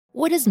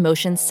What does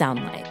motion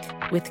sound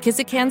like? With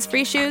Kizikans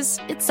free shoes,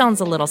 it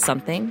sounds a little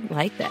something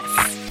like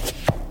this.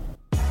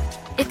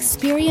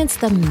 Experience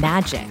the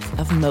magic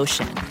of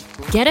motion.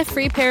 Get a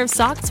free pair of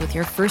socks with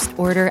your first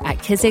order at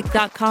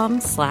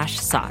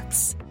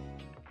kizik.com/socks.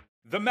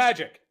 The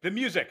magic, the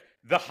music,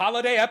 the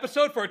holiday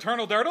episode for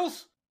Eternal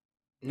Durdles?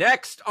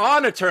 Next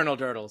on Eternal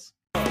Durdles.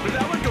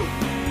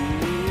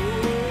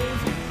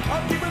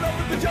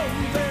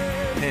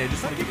 Hey, I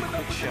just want to give a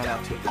quick shout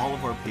out to all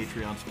of our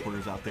Patreon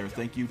supporters out there.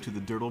 Thank you to the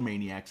Durdle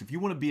Maniacs. If you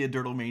want to be a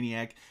Durdle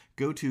Maniac,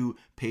 go to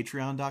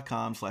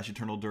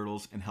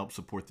patreon.com/eternaldurdles and help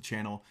support the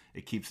channel.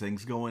 It keeps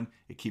things going.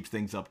 It keeps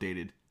things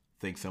updated.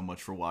 Thanks so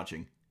much for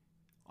watching.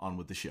 On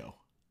with the show.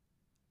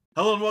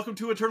 Hello and welcome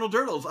to Eternal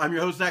Durdles. I'm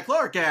your host, Zach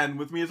Clark, and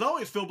with me as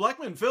always, Phil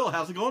Blackman. Phil,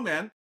 how's it going,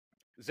 man?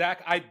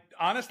 Zach, I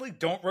honestly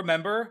don't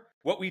remember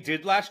what we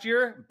did last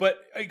year,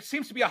 but it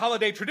seems to be a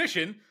holiday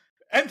tradition.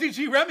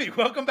 MTG REMY,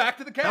 welcome back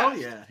to the cast. Oh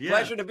yeah.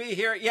 Pleasure to be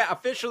here. Yeah,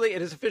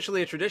 it is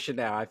officially a tradition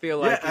now. I feel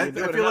like I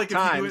feel like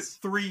if you do it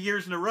 3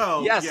 years in a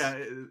row, yes.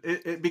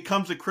 it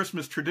becomes a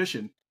Christmas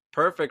tradition.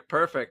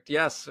 Perfect.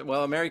 Yes.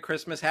 Well, Merry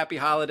Christmas, Happy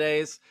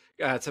Holidays.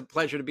 It's a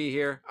pleasure to be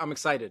here. I'm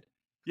excited.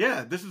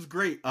 Yeah, this is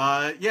great.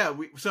 You've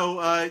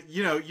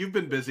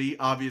been busy,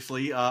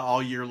 obviously,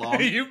 all year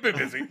long. You've been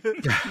busy.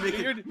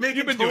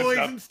 making toys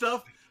and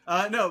stuff.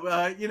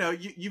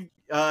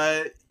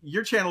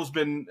 Your channel's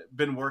been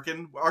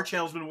working. Our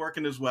channel's been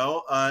working as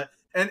well.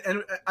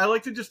 And I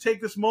like to just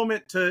take this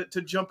moment to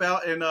jump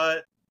out and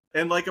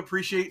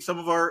appreciate some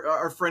of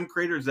our friend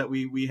creators that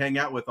we hang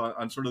out with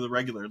on sort of the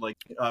regular. Like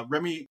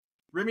Remy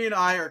and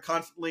I are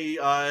constantly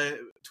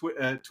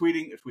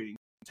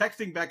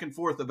texting back and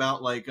forth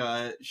about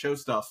show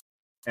stuff.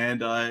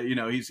 And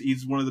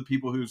he's one of the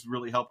people who's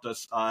really helped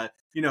us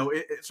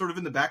sort of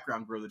in the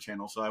background grow the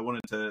channel. So I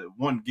wanted to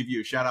give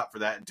you a shout out for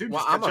that, and two,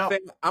 well,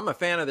 I'm a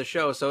fan of the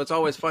show, so it's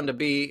always fun to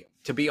be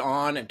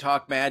on and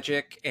talk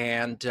Magic,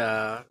 and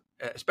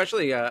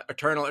especially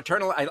Eternal.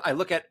 I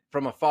look at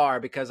from afar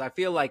because I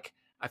feel like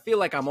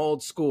I'm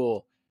old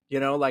school.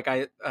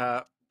 I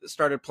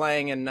started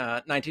playing in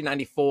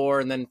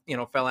 1994 and then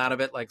fell out of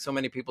it like so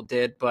many people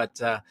did,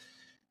 but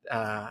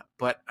I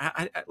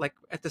like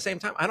at the same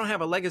time I don't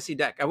have a legacy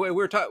deck. We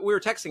were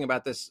texting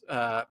about this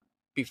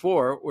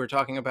before. We were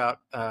talking about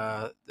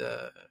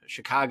the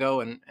Chicago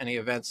and any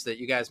events that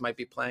you guys might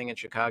be playing in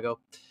Chicago.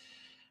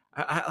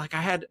 I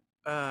had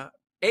a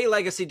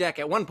legacy deck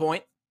at one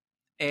point,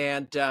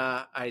 and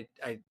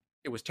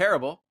it was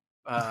terrible.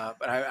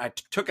 But I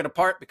took it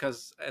apart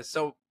because, as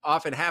so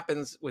often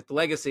happens with the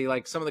legacy,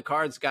 like some of the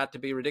cards got to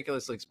be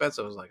ridiculously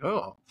expensive. I was like,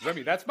 oh,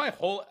 Remy, that's my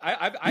whole.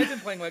 I've been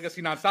playing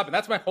legacy nonstop, and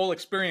that's my whole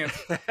experience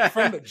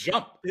from the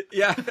jump.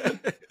 Yeah,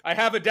 I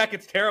have a deck.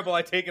 It's terrible.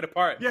 I take it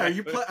apart. Yeah,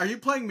 are you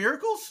playing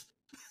Miracles?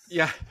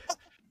 Yeah,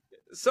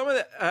 some of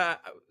the.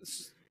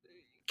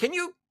 Can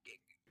you?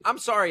 I'm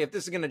sorry if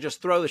this is going to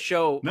just throw the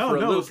show for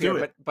a loop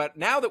here, but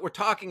now that we're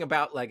talking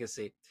about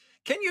legacy,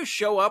 can you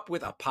show up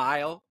with a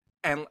pile?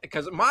 And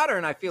because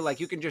Modern, I feel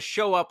like you can just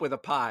show up with a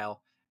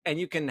pile and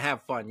you can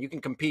have fun. You can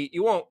compete.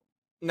 You won't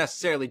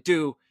necessarily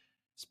do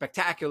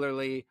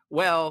spectacularly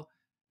well.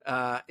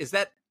 Is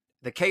that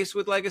the case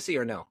with Legacy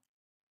or no?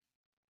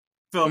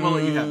 Phil, I'm going to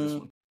let you have this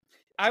one.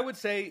 I would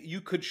say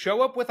you could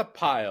show up with a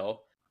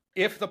pile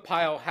if the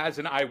pile has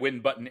an I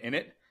win button in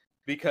it,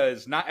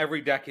 because not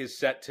every deck is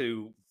set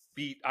to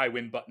beat I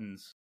win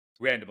buttons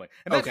randomly,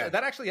 and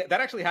that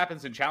actually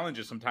happens in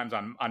challenges sometimes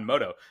on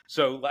Moto.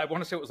 So I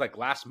want to say it was like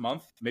last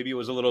month, maybe it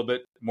was a little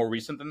bit more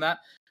recent than that,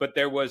 but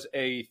there was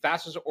a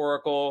Thassa's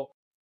Oracle.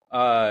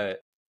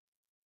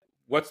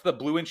 What's the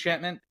blue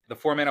enchantment? The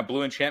 4-mana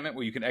blue enchantment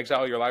where you can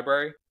exile your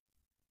library.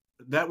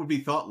 That would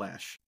be Thought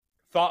Lash.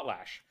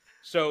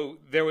 So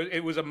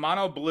it was a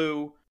mono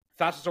blue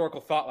Thassa's Oracle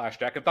Thought Lash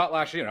deck, and Thought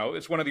Lash,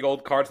 it's one of the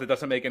old cards that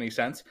doesn't make any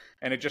sense,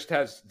 and it just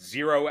has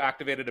 0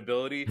 activated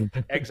ability.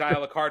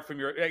 Exile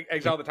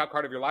the top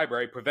card of your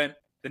library, prevent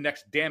the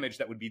next damage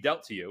that would be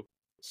dealt to you.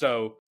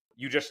 So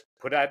you just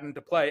put that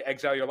into play,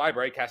 exile your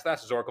library, cast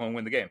Thassa's Oracle, and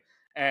win the game.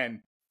 And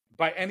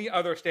by any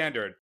other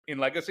standard in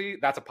Legacy,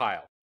 that's a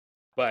pile.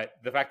 But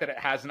the fact that it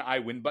has an I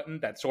win button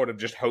that sort of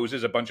just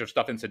hoses a bunch of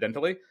stuff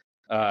incidentally,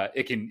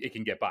 it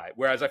can get by.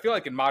 Whereas I feel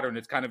like in Modern,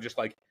 it's kind of just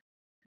like,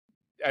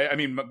 I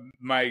mean,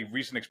 my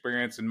recent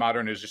experience in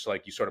Modern is just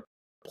like you sort of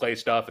play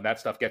stuff, and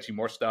that stuff gets you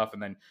more stuff,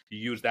 and then you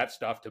use that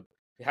stuff to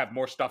have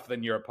more stuff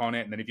than your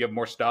opponent, and then if you have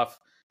more stuff,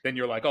 then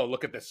you're like, oh,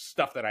 look at this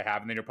stuff that I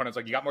have, and then your opponent's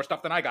like, you got more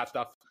stuff than I got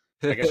stuff.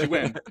 I guess you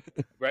win.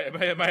 Right?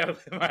 Am I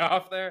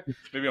off there?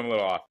 Maybe I'm a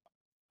little off.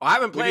 Well, I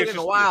haven't played in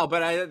a while,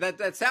 but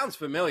that sounds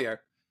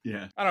familiar.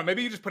 Yeah. I don't know.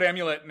 Maybe you just put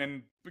Amulet and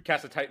then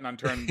cast a Titan on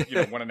turn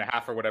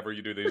 1.5 or whatever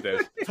you do these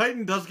days.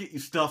 Titan does get you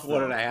stuff, though,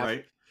 1.5,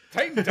 right?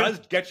 Titan does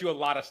get you a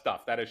lot of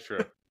stuff. That is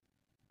true.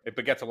 It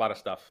begets a lot of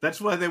stuff. That's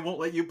why they won't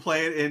let you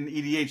play it in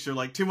EDH. They're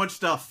like, too much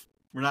stuff.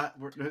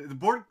 The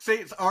board say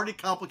it's already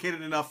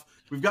complicated enough.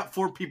 We've got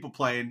 4 people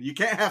playing. You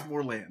can't have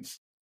more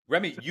lands.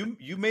 Remy,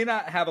 you may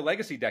not have a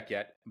legacy deck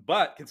yet,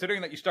 but considering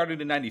that you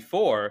started in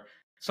 94,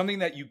 something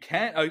that you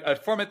can, a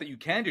format that you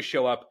can just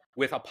show up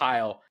with a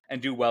pile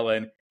and do well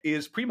in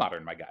is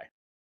pre-modern, my guy.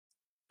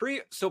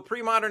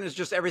 Pre-modern is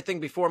just everything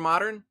before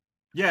modern?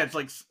 Yeah, it's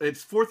like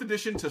it's 4th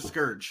edition to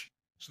Scourge.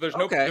 So there's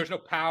no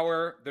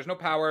power, there's none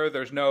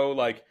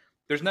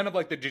of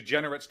like the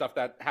degenerate stuff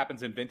that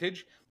happens in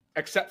Vintage,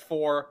 except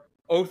for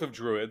Oath of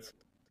Druids.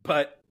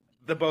 But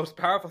the most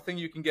powerful thing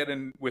you can get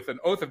in with an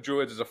Oath of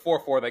Druids is a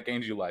 4/4 that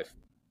gains you life.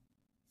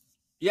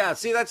 Yeah,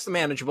 see, that's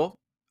manageable.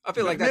 I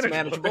feel like that's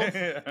manageable.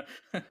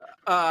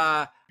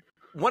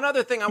 One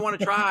other thing I want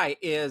to try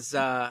is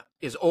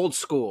old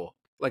school.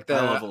 Like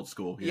I love old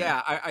school.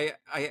 Yeah,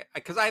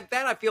 because I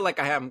feel like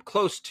I am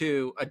close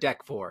to a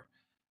deck for.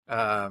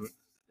 I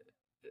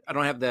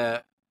don't have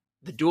the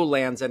dual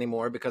lands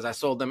anymore because I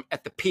sold them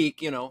at the peak,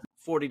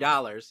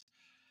 $40.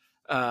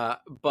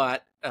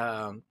 But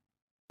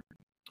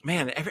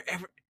man,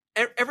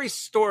 every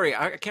story,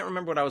 I can't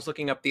remember what I was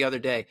looking up the other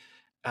day.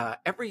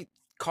 Every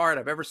card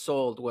I've ever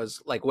sold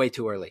was like way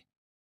too early,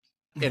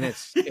 and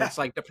it's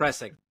like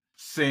depressing.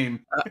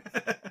 Same.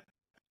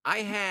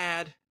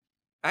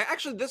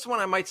 Actually, this one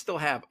I might still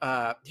have.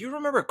 Do you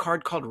remember a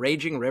card called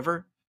Raging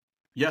River?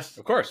 Yes,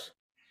 of course.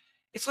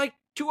 It's like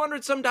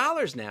 $200 some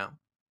now.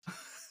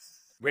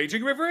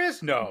 Raging River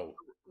is? No.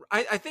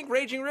 I think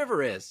Raging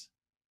River is.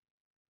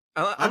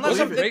 I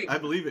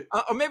believe it.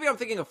 Or maybe I'm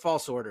thinking of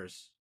False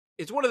Orders.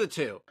 It's one of the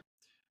two.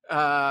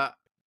 I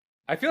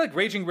feel like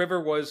Raging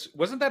River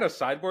wasn't that a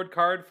sideboard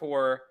card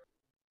for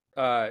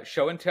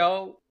Show and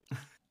Tell?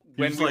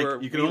 When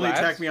you can only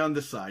attack me on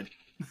this side.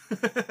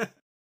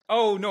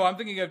 Oh no, I'm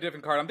thinking of a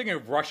different card. I'm thinking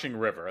of Rushing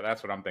River.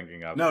 That's what I'm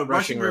thinking of. No,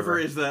 Rushing River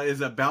is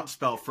a bounce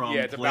spell from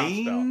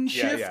Plane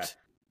Shift. Yeah.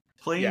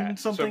 Plane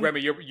something. So Remy,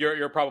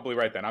 you're probably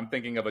right then. I'm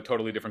thinking of a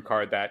totally different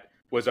card that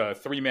was a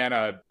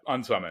 3-mana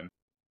unsummon.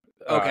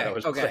 Okay.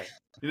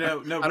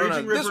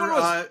 Raging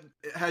River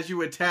has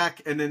you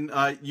attack, and then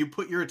you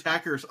put your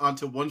attackers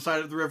onto one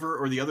side of the river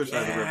or the other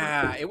side of the river.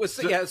 Yeah, it was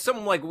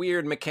some like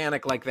weird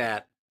mechanic like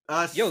that.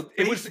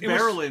 Space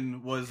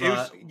Barrelin was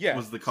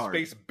the card.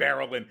 Space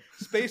Barrelin.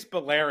 Space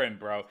Balerin,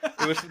 bro.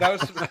 That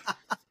was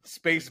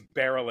Space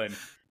Barrelin.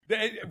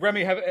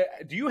 Remy,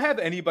 do you have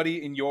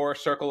anybody in your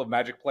circle of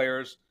Magic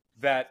players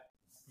that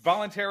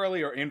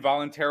voluntarily or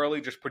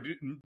involuntarily just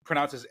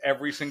pronounces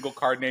every single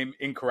card name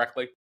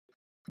incorrectly?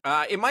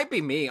 It might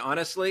be me,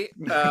 honestly,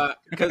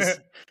 because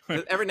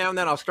every now and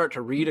then I'll start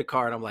to read a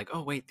card. I'm like,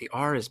 oh, wait, the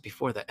R is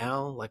before the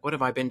L. Like, what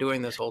have I been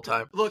doing this whole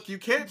time? Look, you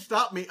can't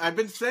stop me. I've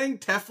been saying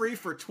Teferi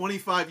for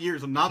 25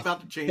 years. I'm not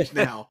about to change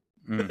now.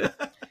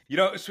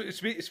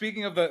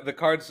 Speaking of the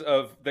cards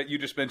that you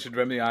just mentioned,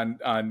 Remy,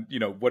 on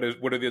what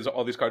do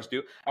all these cards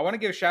do? I want to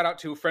give a shout out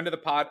to a friend of the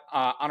pod,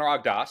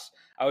 Anurag Das.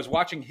 I was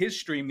watching his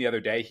stream the other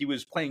day. He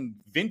was playing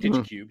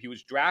Vintage Cube. He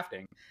was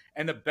drafting,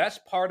 and the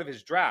best part of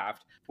his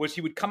draft was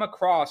he would come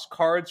across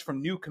cards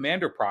from new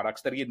Commander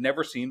products that he had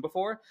never seen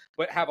before,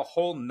 but have a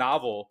whole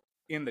novel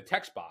in the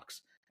text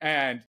box.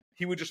 And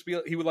he would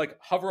like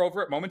hover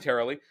over it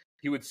momentarily.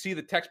 He would see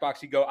the text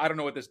box. He'd go, I don't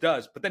know what this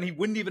does, but then he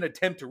wouldn't even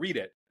attempt to read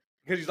it.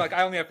 Because he's like,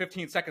 I only have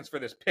 15 seconds for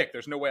this pick.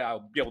 There's no way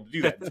I'll be able to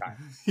do that in time.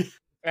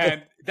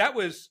 And that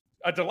was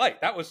a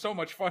delight. That was so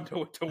much fun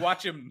to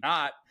watch him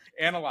not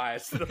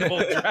analyze the full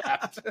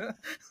draft.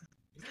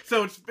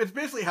 So it's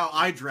basically how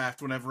I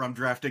draft whenever I'm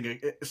drafting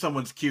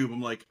someone's cube.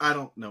 I'm like, I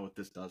don't know what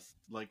this does.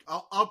 Like,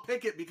 I'll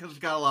pick it because it's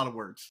got a lot of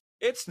words.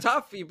 It's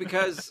tough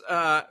because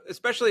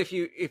especially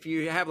if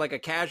you have like a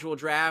casual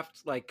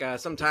draft, like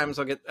sometimes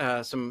I'll get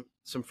some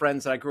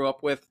friends that I grew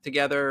up with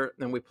together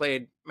and we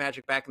played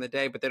Magic back in the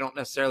day, but they don't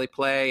necessarily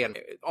play. And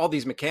all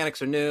these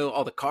mechanics are new.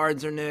 All the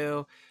cards are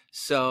new.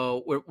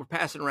 So we're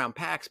passing around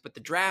packs, but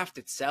the draft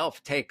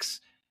itself takes,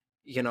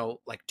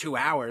 like 2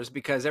 hours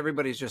because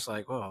everybody's just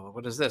like, oh,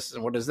 what is this?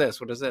 And what is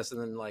this? What is this? And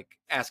then like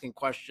asking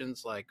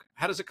questions like,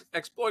 how does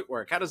exploit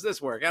work? How does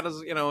this work? How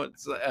does,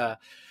 it's,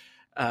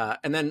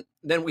 and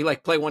then we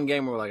like play one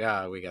game and we're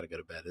like, we got to go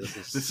to bed.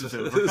 This is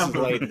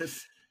late.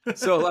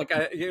 So like,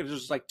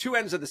 there's like two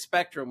ends of the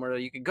spectrum where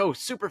you can go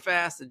super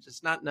fast and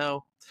just not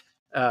know.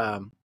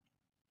 But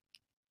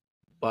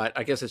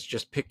I guess it's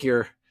just pick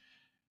your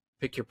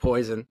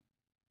poison.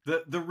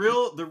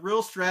 The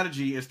real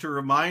strategy is to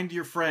remind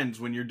your friends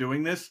when you're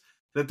doing this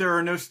that there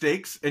are no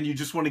stakes and you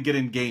just want to get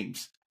in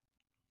games.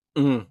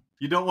 Mm-hmm.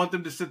 You don't want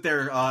them to sit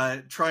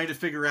there trying to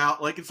figure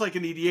out, like, it's like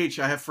an EDH.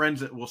 I have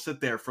friends that will sit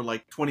there for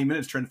like 20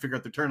 minutes trying to figure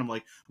out their turn. I'm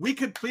like, we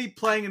could be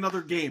playing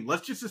another game.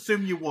 Let's just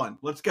assume you won.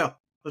 Let's go.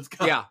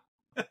 Yeah.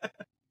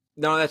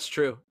 No, that's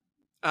true.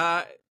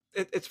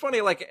 It's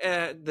funny, like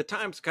the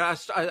times,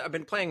 cause I've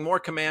been playing more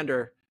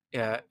Commander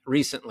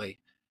recently,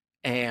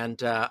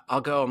 and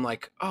I'll go. I'm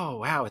like, oh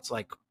wow, it's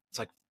like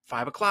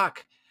 5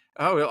 o'clock.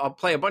 Oh, I'll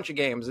play a bunch of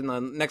games, and the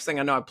next thing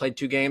I know, I played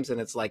 2 games,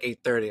 and it's like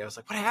 8:30. I was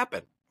like, what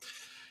happened?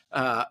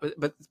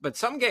 But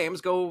some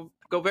games go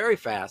very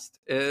fast.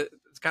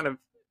 It's kind of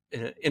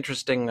an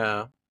interesting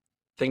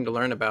thing to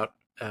learn about.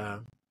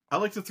 I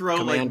like to throw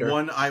Commander. like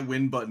one I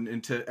win button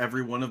into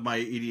every one of my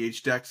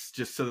EDH decks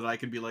just so that I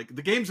can be like,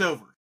 the game's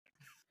over.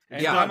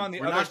 And I'm on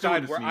the other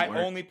side where I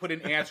only put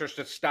in answers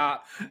to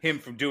stop him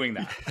from doing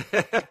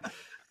that.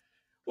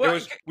 There Well,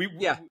 was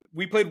yeah.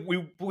 we played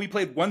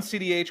one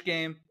CDH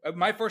game.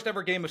 My first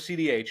ever game of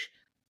CDH.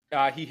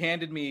 He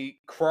handed me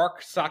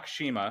Krark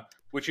Sakashima,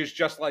 which is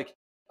just like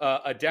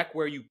a deck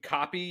where you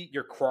copy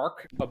your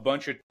Krark a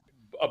bunch of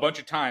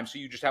times, so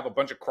you just have a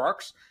bunch of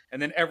Krarks,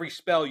 and then every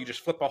spell you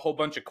just flip a whole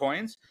bunch of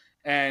coins,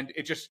 and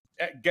it just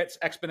gets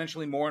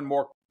exponentially more and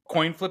more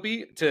coin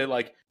flippy to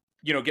like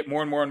get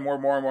more and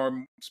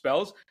more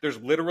spells.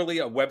 There's literally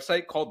a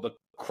website called the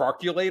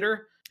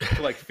Krarkulator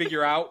to like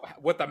figure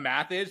out what the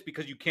math is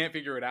because you can't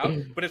figure it out,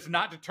 but it's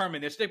not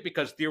deterministic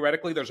because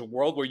theoretically there's a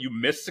world where you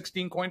miss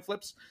 16 coin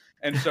flips,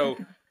 and so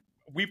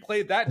we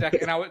played that deck,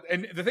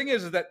 and the thing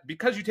is that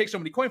because you take so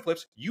many coin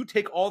flips, you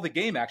take all the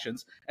game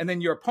actions, and then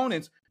your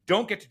opponents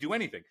don't get to do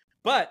anything.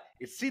 But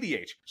it's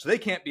CDH, so they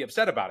can't be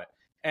upset about it,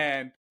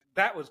 and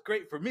that was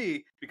great for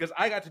me because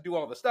I got to do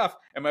all the stuff,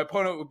 and my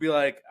opponent would be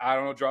like, I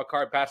don't know, draw a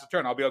card, pass a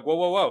turn. I'll be like,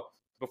 whoa.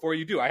 Before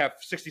you do, I have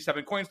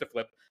 67 coins to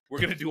flip. We're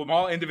going to do them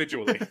all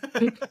individually.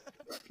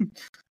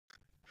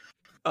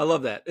 I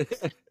love that.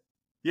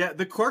 Yeah,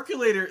 the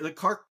Krarkulator,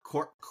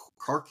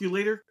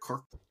 Krarkulator?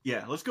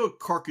 Yeah, let's go with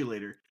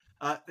Krarkulator.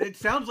 It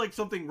sounds like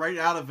something right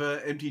out of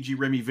a MTG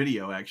REMY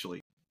video,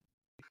 actually.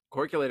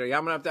 Krarkulator. Yeah,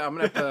 I'm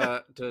gonna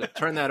have to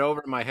turn that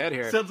over in my head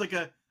here. Sounds like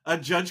a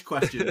judge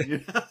question.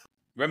 You know?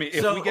 Remy,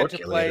 if we get to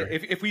play,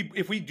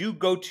 if we do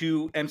go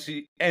to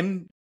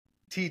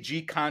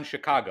MTG Con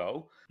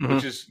Chicago,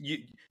 which is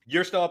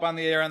you're still up on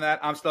the air on that,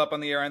 I'm still up on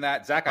the air on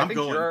that. Zach, I think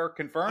you're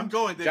confirmed. I'm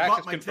going. They Jack bought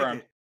is my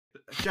confirmed.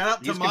 ticket. Shout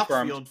out to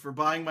Moxfield for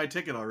buying my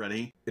ticket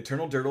already.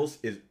 Eternal Dirtles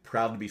is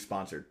proud to be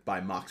sponsored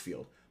by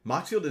Moxfield.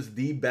 Moxfield is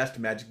the best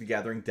Magic the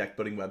Gathering deck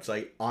building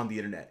website on the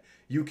internet.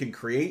 You can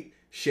create,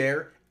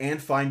 share,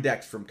 and find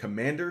decks from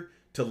Commander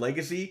to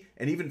Legacy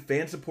and even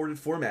fan-supported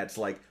formats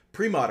like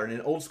Pre-Modern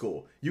and Old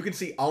School. You can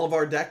see all of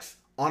our decks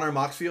on our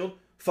Moxfield.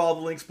 Follow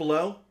the links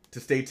below to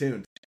stay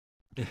tuned.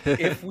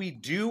 If we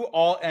do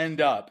all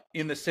end up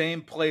in the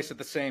same place at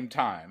the same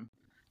time,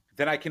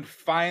 then I can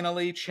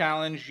finally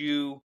challenge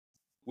you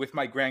with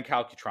my Grand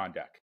Calcutron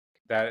deck.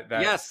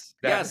 Yes.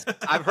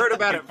 I've heard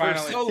about it for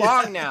so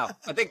long now.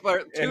 I think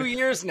for 2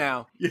 years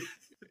now.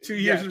 2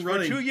 years in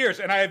running. For 2 years,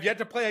 and I have yet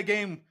to play a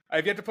game.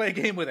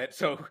 With it,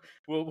 so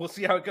we'll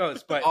see how it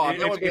goes. But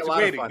that would be a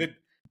lot of fun.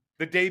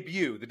 The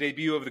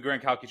debut of the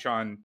Grand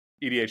Calcutron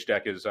EDH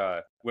deck is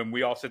when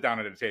we all sit down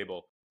at a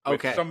table.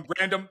 Okay. Some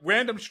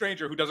random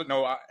stranger who doesn't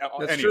know.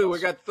 That's true. We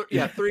got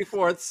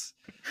 3/4,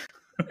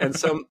 and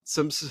some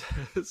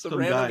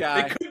random guy.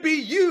 It could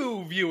be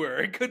you, viewer.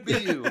 It could be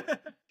you.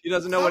 He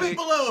doesn't know what Comment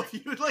below if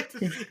you would like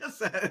to see us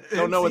at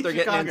don't know what they're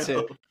Chicago.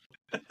 getting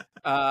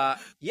into.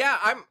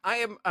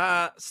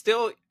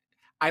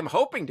 I'm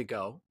hoping to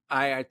go.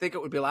 I think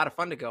it would be a lot of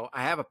fun to go.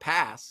 I have a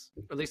pass,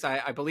 or at least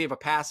I believe a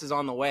pass is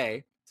on the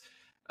way.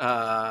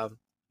 But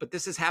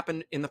this has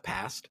happened in the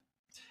past,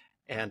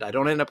 and I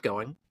don't end up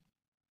going.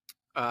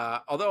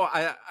 Although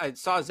I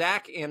saw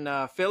Zach in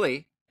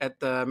Philly at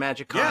the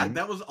Magic Con. Yeah,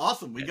 that was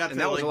awesome. We got to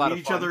meet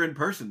each other in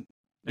person.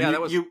 And yeah,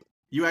 that was.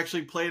 You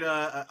actually played.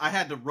 I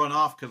had to run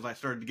off because I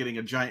started getting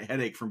a giant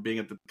headache from being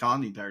at the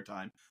con the entire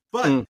time.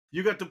 But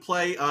you got to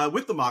play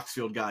with the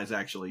Moxfield guys,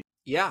 actually.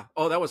 Yeah.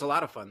 Oh, that was a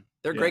lot of fun.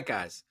 They're great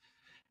guys.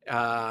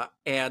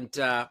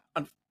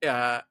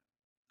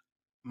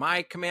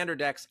 My commander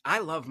decks. I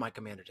love my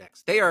commander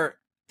decks. They are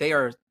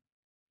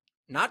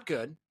not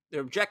good.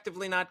 They're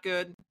objectively not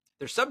good.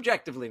 They're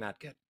subjectively not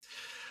good.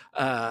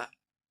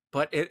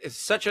 But it was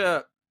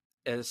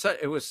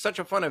such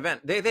a fun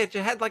event. They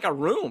had like a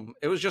room.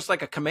 It was just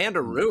like a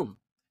commander room.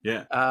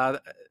 Yeah.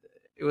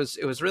 It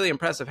was really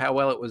impressive how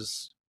well it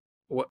was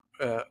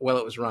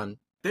run.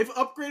 They've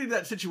upgraded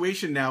that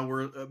situation now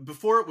where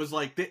before it was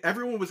like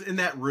everyone was in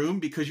that room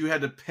because you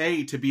had to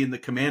pay to be in the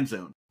command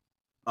zone.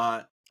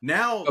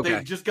 Now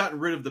they've just gotten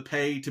rid of the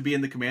pay to be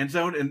in the command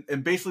zone,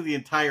 and basically the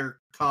entire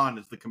con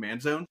is the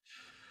command zone.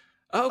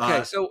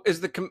 Okay, so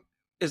was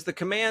the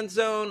command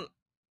zone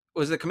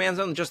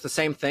just the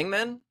same thing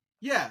then?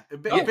 Yeah,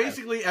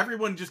 basically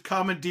everyone just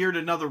commandeered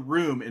another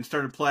room and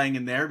started playing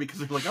in there because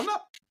they're like, I'm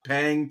not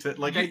paying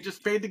to I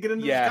just paid to get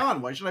into this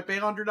con. Why should I pay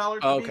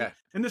 $100 to be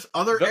in this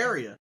other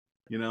area?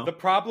 You know, the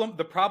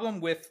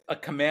problem with a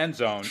command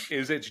zone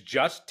is it's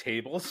just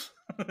tables.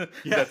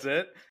 That's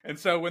it. And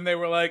so when they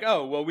were like,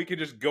 oh, well, we could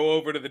just go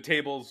over to the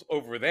tables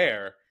over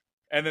there.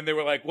 And then they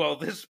were like, well,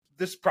 this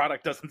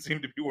product doesn't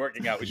seem to be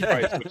working out. We should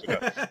probably switch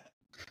it up.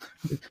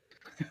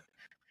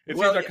 It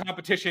seems our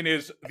competition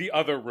is the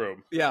other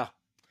room. Yeah.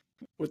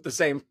 With the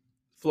same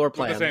floor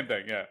plan. With the same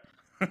thing, yeah.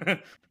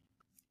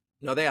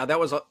 No, that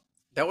was a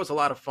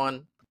lot of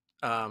fun.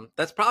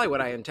 That's probably what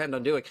I intend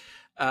on doing.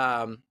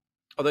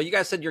 Although you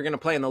guys said you're going to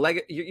play in the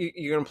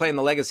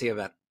Legacy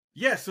event.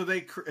 Yeah,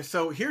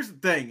 so here's the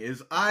thing: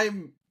 is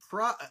I'm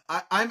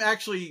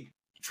actually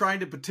trying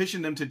to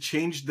petition them to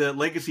change the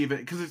Legacy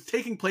event because it's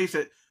taking place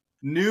at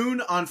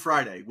noon on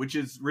Friday, which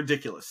is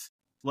ridiculous.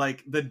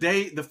 Like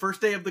the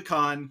first day of the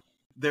con,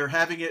 they're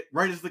having it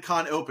right as the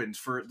con opens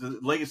for the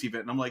Legacy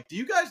event, and I'm like, do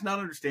you guys not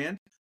understand?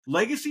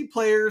 Legacy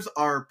players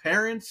are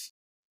parents,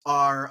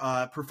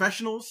 are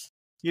professionals.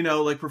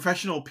 like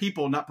professional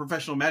people, not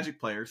professional Magic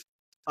players.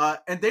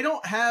 And they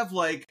don't have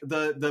like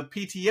the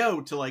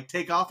PTO to like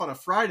take off on a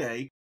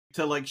Friday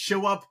to like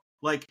show up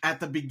like at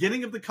the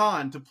beginning of the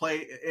con to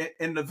play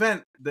an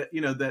event that,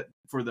 that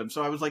for them.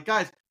 So I was like,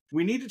 guys,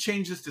 we need to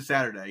change this to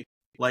Saturday,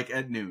 like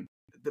at noon,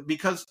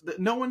 because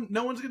no one's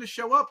going to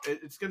show up.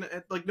 It's going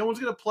to like, no one's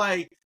going to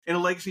play in a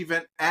Legacy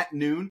event at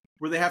noon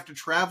where they have to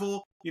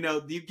travel.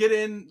 You get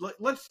in,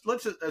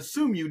 let's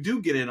assume you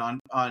do get in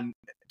on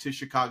to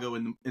Chicago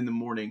in the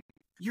morning.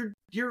 You're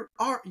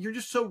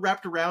just so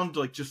wrapped around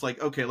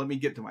like okay, let me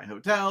get to my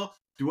hotel,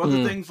 do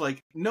other things.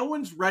 Like no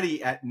one's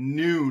ready at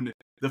noon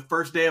the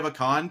first day of a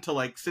con to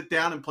like sit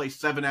down and play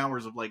 7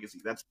 hours of Legacy.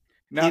 That's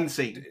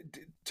insane.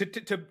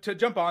 To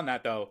jump on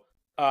that though,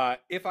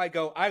 if I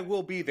go, I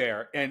will be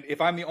there, and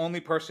if I'm the only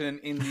person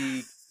in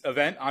the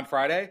event on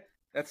Friday,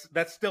 that's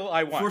still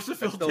I won.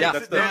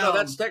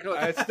 That's technically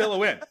it's still a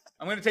win.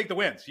 I'm going to take the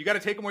wins. You got to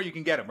take them where you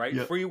can get them, right?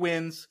 Yep. Free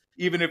wins,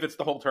 even if it's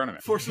the whole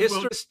tournament.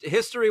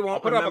 History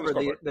won't remember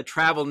the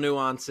travel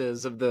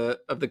nuances of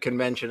the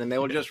convention, and they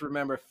will just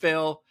remember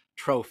Phil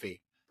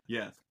Trophy.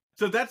 Yeah.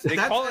 So they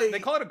call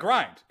it a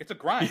grind. It's a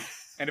grind.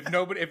 And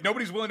if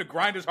nobody's willing to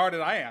grind as hard as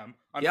I am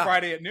on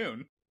Friday at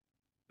noon.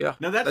 Yeah.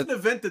 Now that's an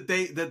event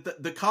that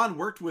the con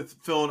worked with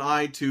Phil and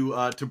I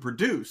to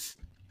produce.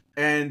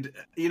 And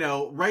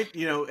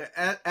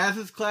as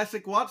is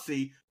classic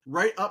WotC,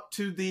 right up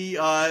to the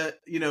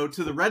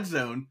to the red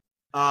zone,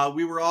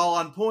 we were all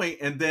on point,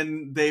 and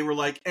then they were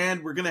like,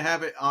 and we're gonna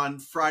have it on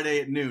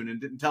Friday at noon,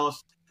 and didn't tell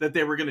us that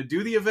they were gonna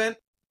do the event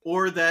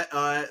or that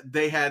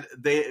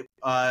they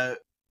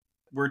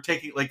were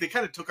taking, like, they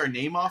kind of took our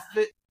name off of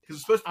it because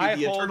it's supposed to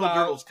be the Eternal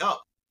Girdles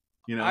Cup.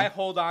 I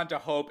hold on to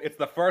hope. It's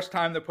the first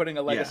time they're putting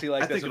a Legacy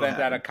like this event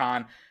at a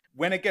con.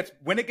 When it gets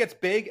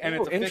big and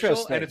it's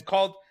official and it's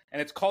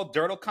called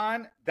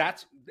DurtleCon,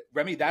 that's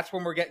Remy. That's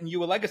when we're getting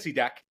you a Legacy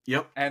deck.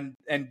 Yep. And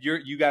you're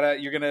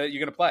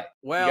gonna play.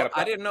 Well,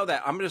 I didn't know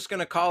that. I'm just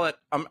gonna call it.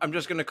 I'm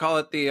just gonna call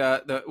it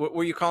the. What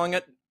were you calling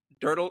it?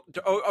 Dirtle.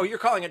 Oh, you're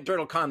calling it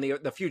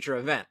DurtleCon, the future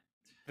event.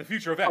 The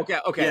future event.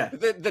 Okay. Yeah.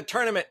 The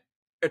tournament,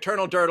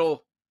 Eternal Dirtle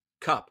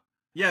Cup.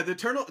 Yeah,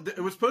 it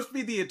was supposed to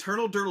be the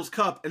Eternal Dirtles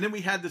Cup, and then we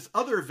had this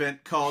other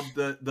event called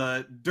the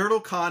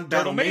DurtleCon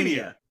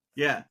Battlemania.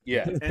 Yeah.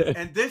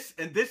 and this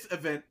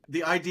event,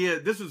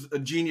 this was a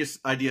genius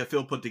idea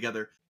Phil put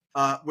together,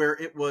 where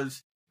it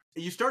was,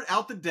 you start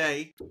out the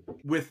day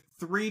with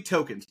 3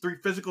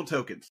 physical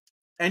tokens,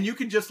 and you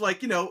can just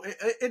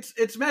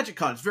it's Magic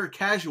Con. It's very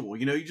casual.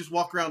 You just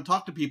walk around,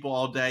 talk to people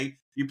all day.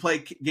 You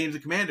play games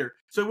of Commander.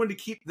 So I wanted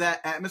to keep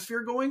that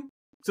atmosphere going.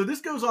 So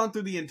this goes on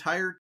through the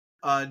entire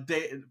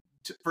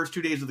first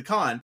 2 days of the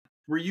con,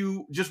 where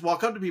you just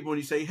walk up to people and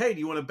you say, hey,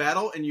 do you want to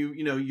battle? And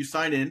you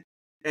sign in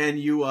and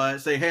you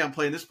say, hey, I'm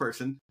playing this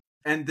person.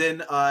 And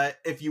then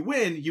if you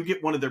win, you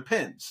get one of their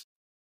pins.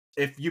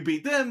 If you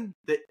beat them,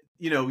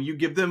 you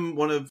give them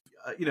one of,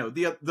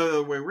 the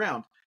other way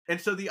around. And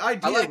so the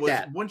idea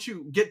was once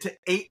you get to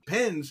 8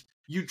 pins,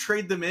 you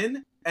trade them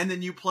in, and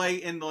then you play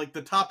in like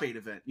the top 8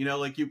 event.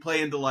 You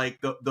play into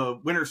like the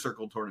winner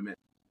circle tournament.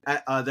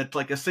 That's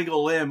like a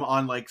single limb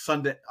on like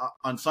Sunday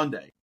on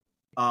Sunday.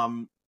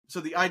 So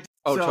the idea.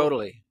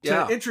 Totally.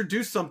 Yeah. To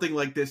introduce something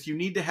like this, you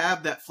need to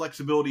have that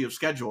flexibility of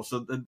schedule.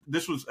 So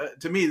this was,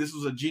 to me, this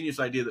was a genius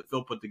idea that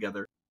Phil put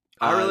together.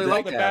 I really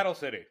like the Battle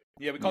City.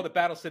 Yeah, we called it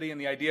Battle City, and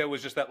the idea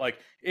was just that, like,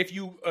 if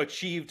you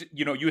achieved,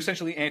 you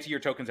essentially ante your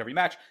tokens every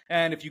match,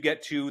 and if you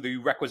get to the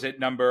requisite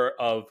number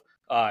of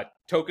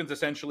tokens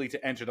essentially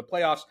to enter the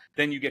playoffs,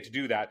 then you get to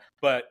do that.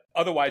 But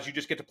otherwise, you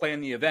just get to play in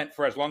the event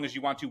for as long as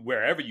you want to,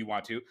 wherever you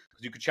want to,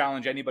 because you could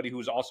challenge anybody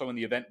who's also in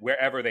the event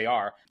wherever they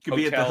are. It could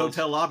be at the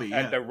hotel lobby.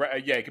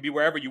 It could be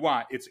wherever you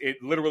want. It's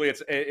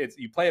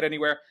you play it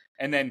anywhere,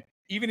 and then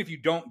even if you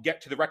don't get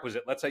to the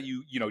requisite, let's say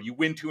you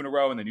win 2 in a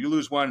row and then you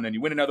lose 1 and then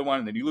you win another one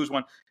and then you lose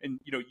 1, and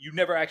you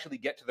never actually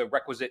get to the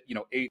requisite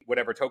 8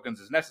 whatever tokens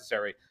is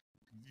necessary,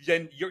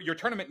 then your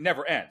tournament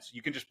never ends.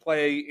 You can just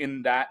play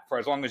in that for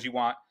as long as you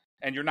want,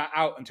 and you're not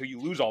out until you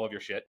lose all of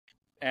your shit.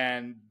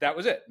 And that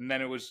was it. And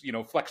then it was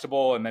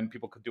flexible, and then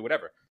people could do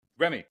whatever.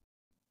 Remy,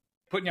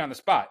 putting you on the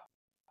spot,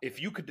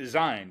 if you could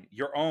design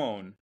your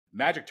own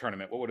Magic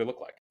tournament, what would it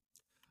look like?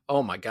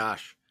 Oh my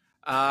gosh.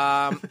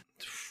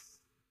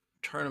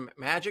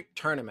 Magic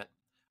tournament.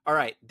 All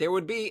right. There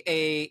would be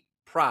a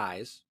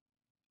prize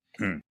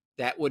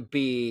that would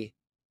be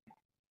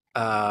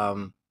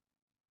old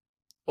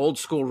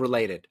school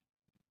related.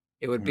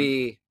 It would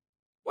be,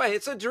 wait,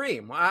 it's a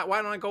dream. Why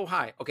don't I go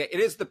high? Okay. It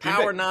is the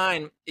Power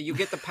 9. You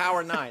get the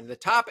Power 9. The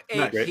top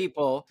 8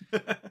 people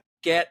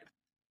get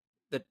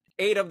the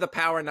 8 of the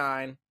Power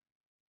 9.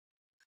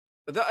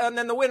 And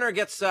then the winner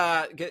gets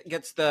the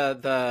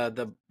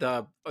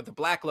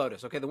Black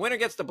Lotus. Okay. The winner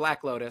gets the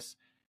Black Lotus.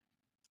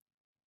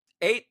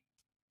 8.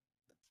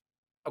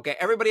 Okay,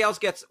 everybody else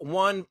gets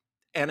 1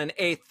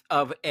 1/8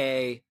 of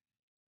a.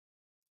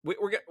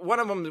 One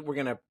of them we're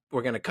gonna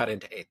cut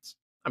into 8s.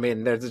 I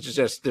mean, that's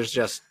just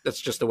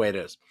the way it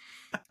is.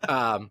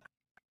 Of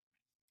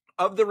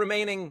the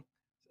remaining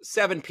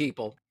 7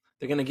 people,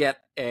 they're gonna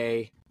get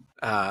a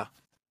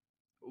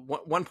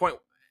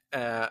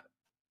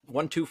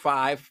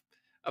 1.125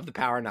 of the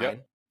power 9.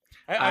 Yep.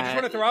 I just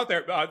want to throw out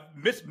there,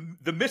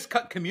 the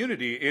miscut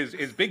community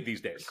is big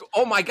these days.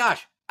 Oh my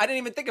gosh, I didn't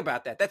even think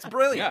about that. That's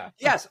brilliant. Yeah.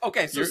 Yes.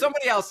 Okay. So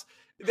somebody else.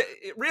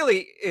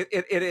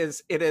 It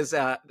is. There's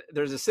a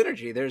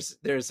synergy.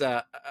 There's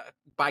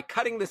by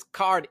cutting this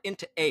card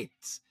into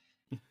eighths,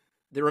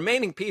 the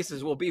remaining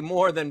pieces will be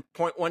more than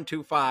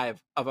 0.125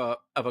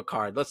 of a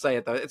card. Let's say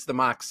it's the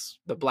Mox,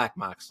 the black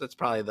Mox. That's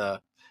probably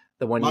the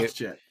one Mox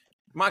Jet.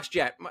 Mox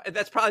Jet.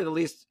 That's probably the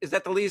least. Is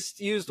that the least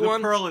used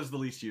one? The Pearl is the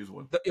least used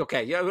one.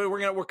 Okay. Yeah.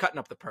 We're cutting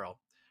up the Pearl.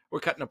 We're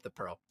cutting up the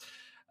Pearl.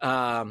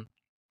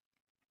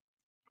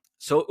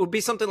 So it would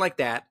be something like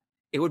that.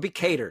 It would be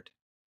catered.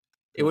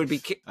 It would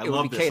be. I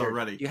love this catered.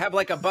 already. You have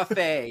like a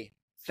buffet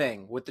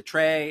thing with the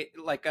tray,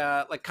 like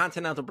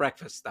continental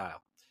breakfast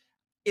style.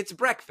 It's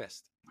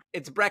breakfast.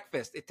 It's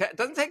breakfast. It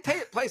doesn't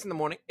take place in the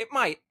morning. It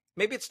might.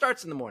 Maybe it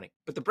starts in the morning,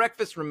 but the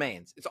breakfast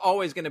remains. It's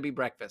always going to be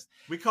breakfast.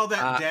 We call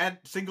that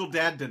single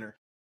dad dinner.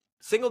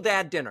 Single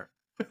dad dinner.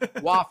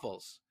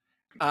 Waffles.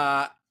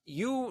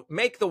 You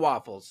make the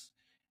waffles.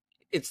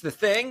 It's the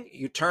thing.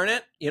 You turn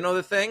it. You know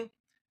the thing.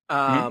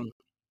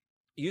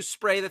 You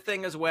spray the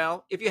thing as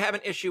well. If you have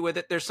an issue with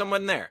it, there's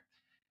someone there.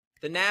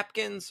 The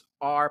napkins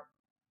are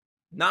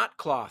not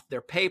cloth.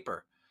 They're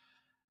paper.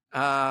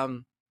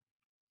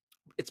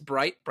 It's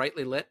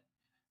brightly lit.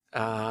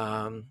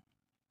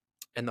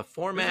 And the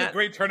format. This is a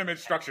great tournament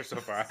structure so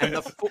far. And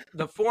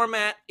the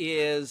format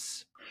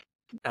is,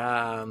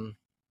 okay.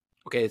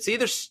 It's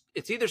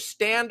either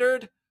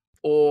standard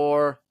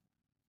or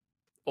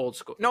old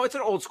school. No, it's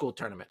an old school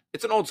tournament.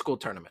 It's an old school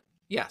tournament.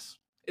 Yes,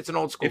 it's an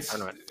old school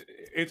tournament.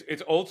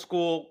 It's old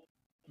school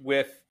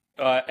with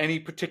any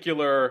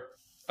particular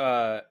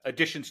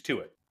additions to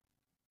it.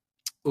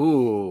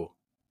 Ooh,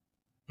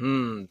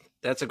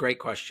 that's a great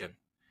question.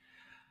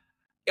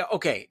 Yeah,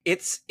 okay,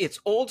 it's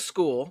old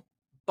school,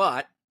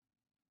 but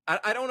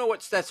I don't know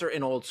what sets are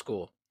in old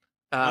school.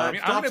 I'm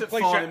going to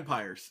play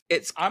Empires.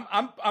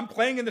 I'm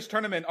playing in this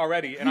tournament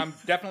already, and I'm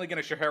definitely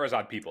going to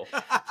Scheherazade people.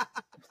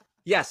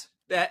 Yes.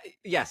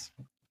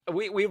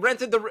 We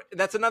rented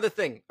that's another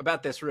thing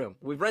about this room.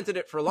 We've rented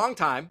it for a long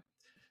time,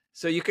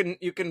 so you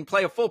can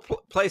play a full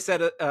play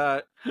set,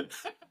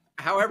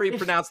 however you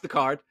pronounce the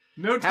card.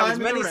 No time. Have as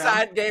many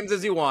side games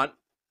as you want,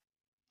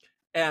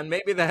 and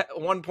maybe the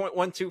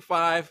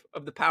 1.125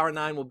 of the power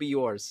 9 will be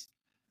yours.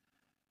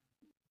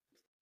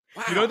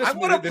 Wow, I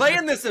want to play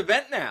in this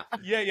event now.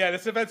 Yeah,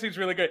 this event seems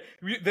really good.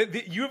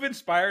 You've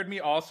inspired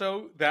me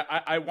also that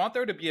I want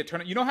there to be a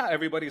tournament. You know how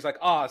everybody's like,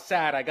 oh,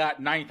 sad, I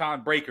got 9th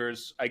on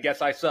breakers. I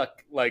guess I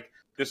suck. Like,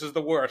 this is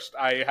the worst.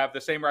 I have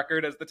the same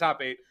record as the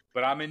top 8,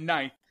 but I'm in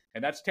 9th,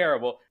 and that's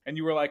terrible. And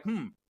you were like,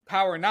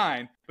 power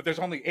 9, but there's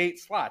only 8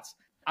 slots.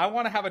 I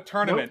want to have a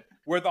tournament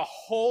where the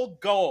whole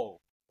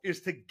goal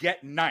is to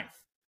get 9th.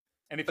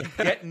 And if you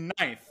get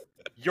 9th,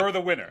 you're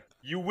the winner.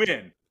 You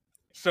win.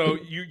 So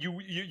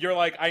you're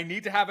like, I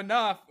need to have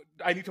enough.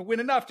 I need to win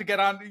enough to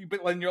get on.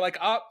 And you're like,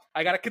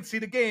 I got to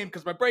concede a game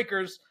because my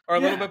breakers are a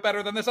little bit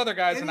better than this other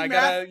guy's. Any and I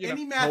got to,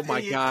 any math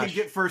idiot can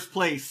get first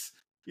place.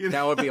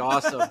 That would be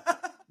awesome.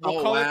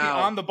 We'll call it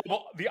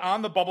the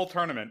on the bubble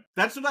tournament.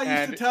 That's what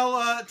I used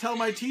to tell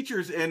my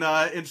teachers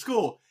in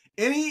school.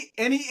 Any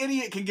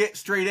idiot can get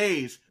straight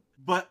A's,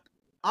 but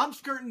I'm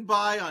skirting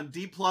by on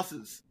D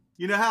pluses.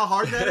 You know how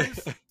hard that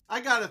is?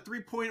 I got a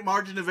 3-point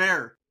margin of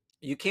error.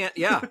 You can't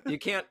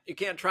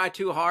try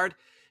too hard.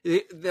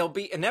 There'll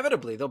be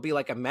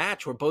like a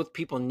match where both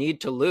people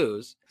need to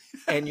lose,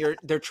 and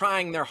they're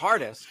trying their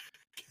hardest.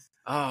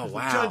 Oh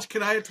wow! Judge,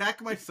 can I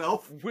attack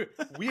myself?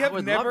 We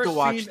have never love to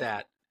watch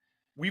that.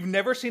 We've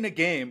never seen a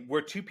game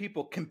where two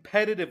people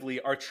competitively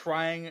are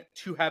trying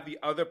to have the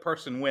other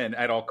person win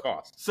at all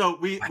costs. So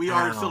we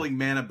are instilling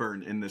mana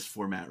burn in this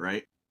format,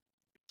 right?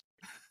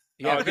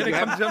 Yeah, then it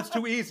comes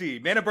too easy.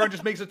 Mana burn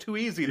just makes it too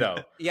easy,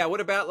 though. Yeah.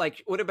 What about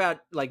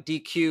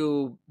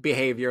DQ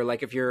behavior?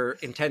 Like if you're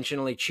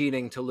intentionally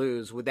cheating to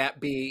lose, would that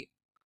be?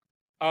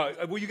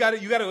 Well, you got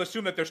to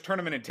assume that there's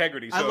tournament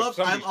integrity. So I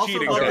also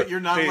cheating, love that you're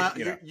not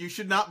allowed. You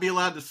should not be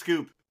allowed to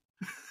scoop.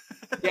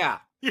 Yeah.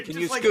 Can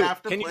you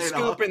scoop? Can you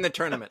scoop in the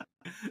tournament?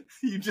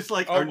 You just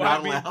are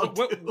not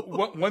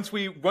allowed. Once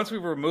we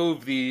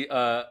remove the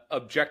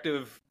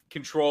objective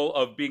control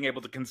of being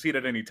able to concede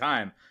at any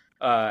time.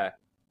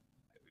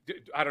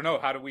 I don't know.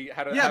 How is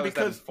that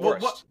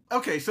enforced?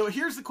 Okay, so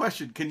here's the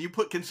question. Can you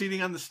put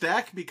conceding on the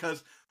stack?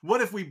 Because what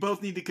if we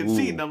both need to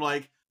concede? And I'm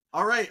like,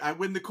 all right, I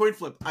win the coin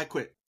flip. I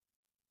quit.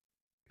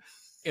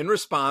 In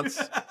response.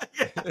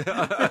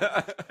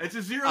 It's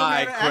a zero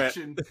mana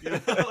action.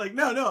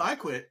 No, I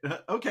quit.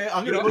 Okay,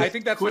 I'm going to I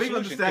think that's quitting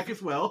on the stack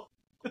as well.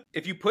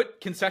 If you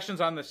put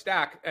concessions on the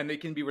stack and they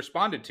can be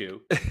responded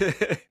to,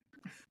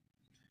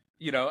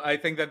 I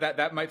think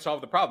that might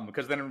solve the problem,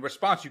 because then in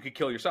response you could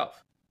kill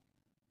yourself.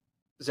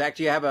 Zach,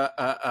 do you have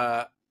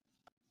a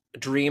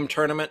dream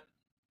tournament,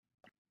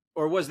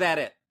 or was that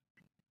it?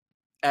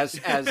 As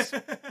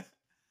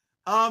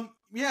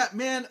yeah,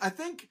 man, I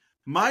think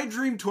my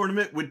dream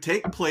tournament would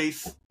take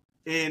place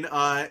in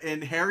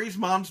Harry's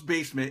mom's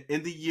basement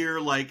in the year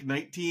like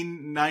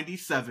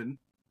 1997,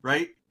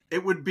 right?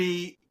 It would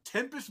be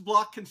Tempest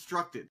block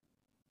constructed.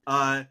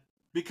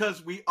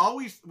 Because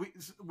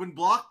when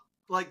block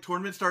like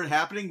tournaments started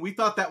happening, we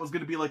thought that was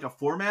going to be like a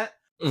format.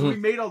 So we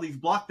made all these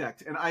block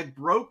decks, and I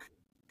broke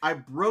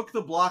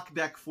the block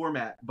deck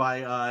format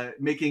by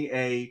making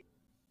a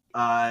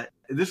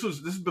this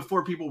is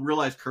before people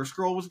realized Curse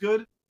Scroll was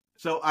good.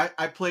 So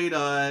I played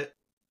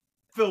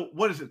Phil,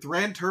 what is it?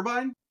 Thran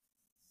Turbine?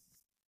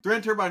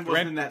 Thran Turbine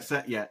wasn't in that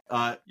set yet.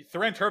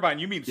 Thran Turbine,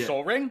 you mean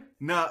Sol Ring?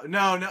 No.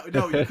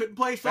 You couldn't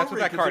play Sol That's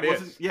Ring. what that card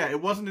is. Yeah, it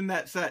wasn't in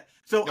that set.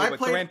 So no, I but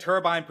played Thran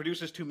Turbine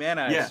produces 2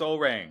 mana and Sol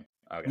Ring.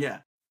 Okay. Yeah.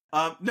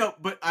 No,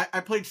 but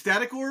I played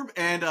Static Orb,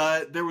 and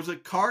there was a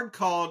card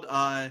called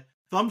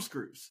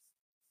Thumbscrews.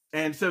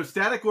 And so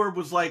Static Orb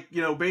was like,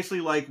 basically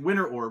like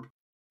Winter Orb.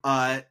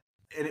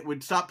 And it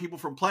would stop people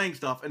from playing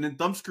stuff. And then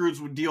Thumbscrews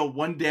would deal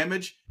 1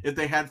 damage if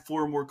they had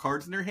 4 or more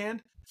cards in their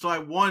hand. So I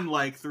won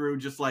like through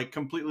just like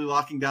completely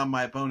locking down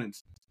my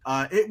opponents.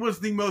 It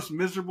was the most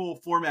miserable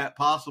format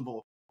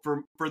possible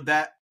for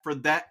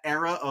that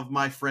era of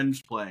my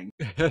friends playing.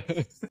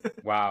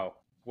 Wow.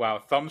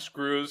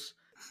 Thumbscrews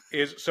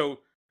is so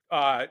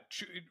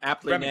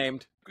aptly Remy,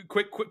 named.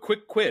 Quick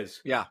quiz.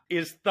 Yeah.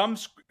 Is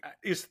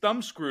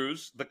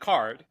Thumbscrews the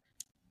card?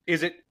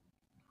 Is it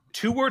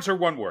 2 words or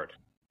 1 word?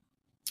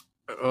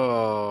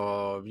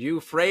 Oh,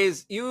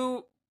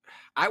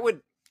 I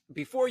would,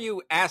 before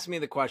you ask me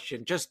the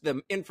question, just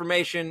the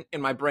information in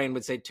my brain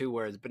would say 2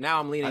 words, but now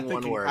I'm leaning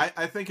 1 word.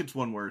 I think it's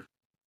 1 word.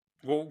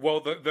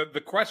 Well,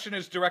 the question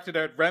is directed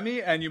at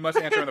Remy, and you must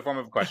answer in the form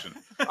of a question.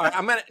 All right,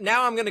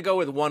 I'm gonna go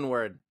with 1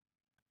 word.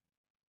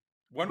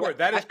 1 word.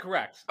 That is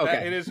correct.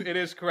 Okay. It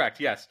is correct.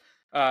 Yes.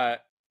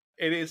 It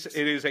is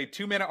a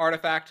 2-mana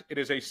artifact. It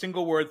is a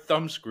single word,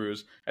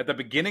 Thumbscrews. At the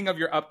beginning of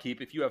your upkeep,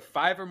 if you have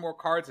 5 or more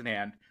cards in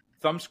hand,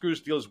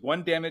 Thumbscrews deals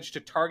 1 damage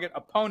to target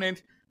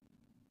opponent,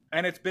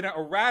 and it's been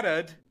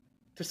errataed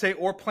to say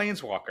or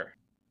Planeswalker.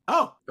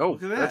 Oh,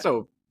 look at that. That's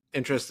so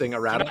interesting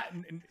errata.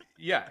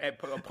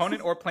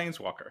 Opponent or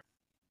Planeswalker.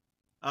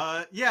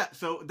 Yeah.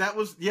 So that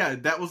was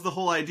the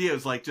whole idea.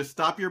 Is like just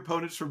stop your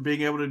opponents from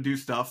being able to do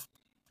stuff.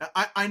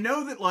 I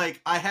know that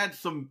like I had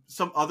some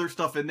other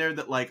stuff in there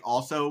that like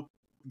also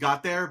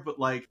got there, but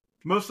like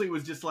mostly it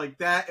was just like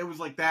that. It was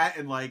like that,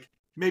 and like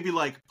maybe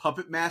like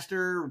Puppet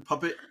Master or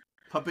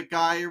Puppet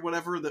Guy or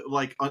whatever that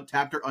like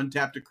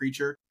untapped a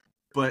creature.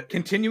 But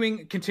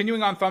continuing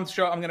on Thumb's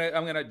show, I'm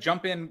gonna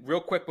jump in real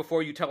quick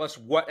before you tell us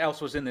what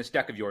else was in this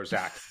deck of yours,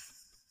 Zach.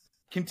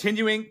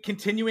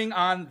 Continuing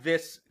on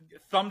this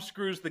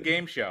Thumbscrews the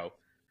game show,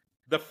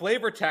 the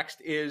flavor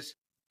text is,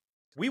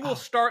 "We will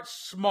start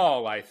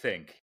small, I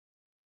think."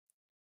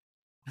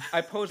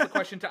 I pose the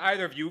question to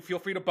either of you. Feel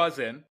free to buzz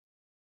in.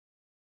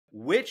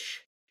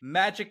 Which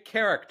Magic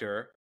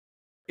character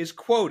is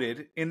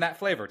quoted in that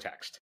flavor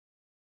text?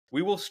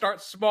 We will start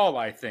small,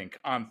 I think,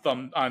 on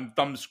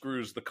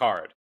Thumbscrews the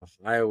card.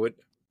 I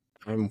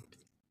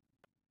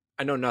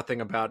know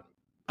nothing about.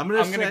 I'm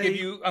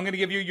gonna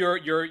give you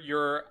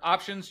your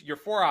options, your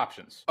 4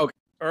 options. Okay.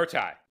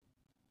 Urtai.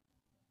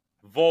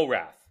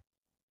 Volrath.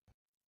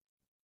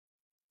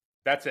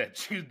 That's it.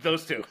 Choose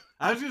those 2.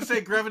 I was going to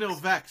say Grevenil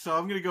Vex, so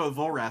I'm going to go with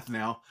Volrath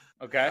now.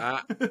 Okay.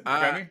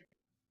 Remy?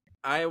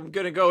 I'm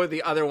going to go with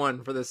the other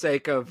one for the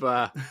sake of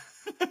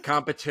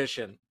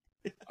competition.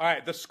 All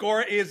right. The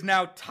score is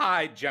now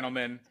tied,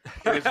 gentlemen.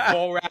 It is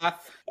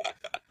Volrath.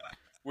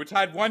 We're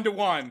tied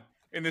 1-1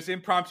 in this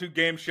impromptu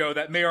game show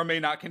that may or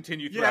may not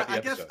continue throughout the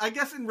episode. I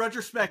guess in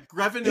retrospect,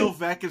 Grevenil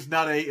Vex is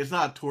not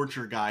a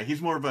torture guy.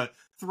 He's more of a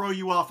throw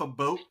you off a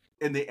boat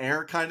in the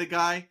air kind of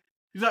guy.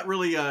 He's not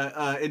really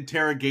a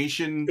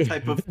interrogation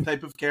type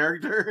of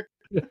character.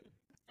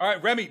 All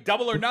right, Remy,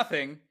 double or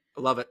nothing.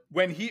 I love it.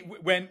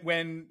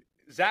 When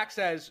Zach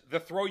says the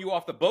throw you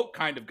off the boat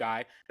kind of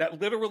guy, that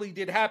literally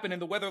did happen in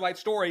the Weatherlight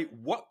story.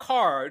 What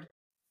card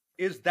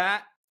is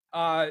that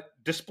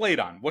displayed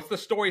on? What's the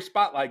story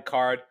spotlight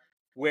card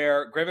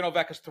where Grevenil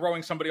Vex is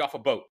throwing somebody off a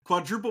boat?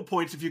 Quadruple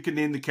points if you can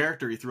name the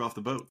character he threw off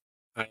the boat.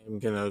 I'm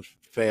gonna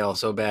fail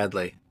so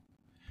badly.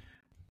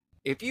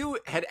 If you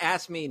had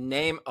asked me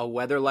name a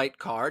Weatherlight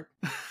card,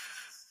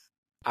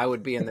 I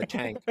would be in the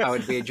tank. I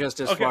would be just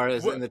as far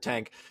as in the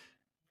tank.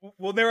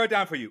 We'll narrow it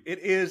down for you. It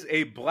is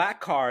a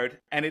black card,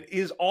 and it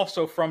is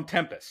also from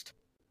Tempest.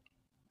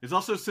 It's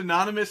also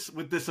synonymous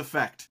with this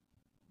effect.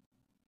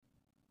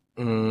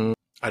 I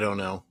don't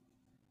know.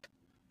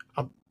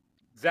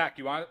 Zach,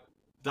 you want it?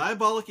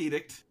 Diabolic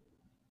Edict.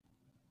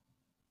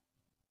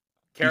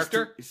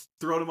 Character? He's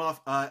thrown him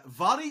off.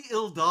 Vadi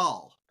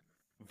Ildal.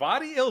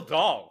 Vadi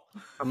Ildal.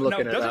 I'm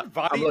looking it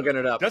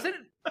up.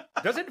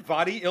 Doesn't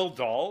Vadi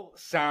Ildal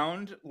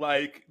sound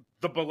like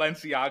the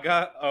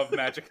Balenciaga of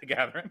Magic the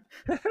Gathering?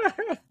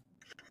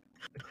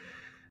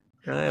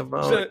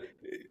 So,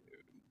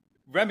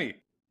 Remy,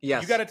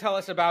 yes, you got to tell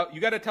us about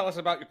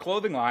your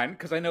clothing line,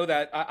 because I know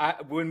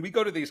that when we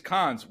go to these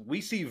cons, we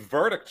see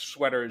Verdict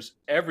sweaters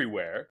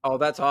everywhere. Oh,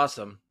 that's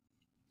awesome.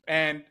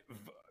 And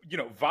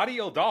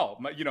Vadiel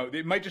Dahl,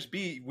 it might just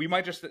be, we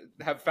might just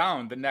have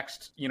found the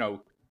next,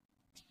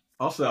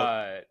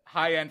 Also,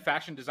 high-end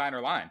fashion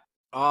designer line.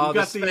 Oh,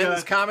 the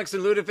Spence Comics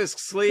and Ludafisk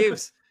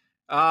sleeves.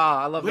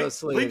 I love those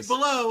sleeves. Link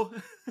below.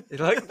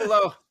 Link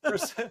below.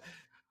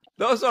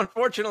 Those,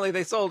 unfortunately,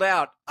 they sold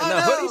out. And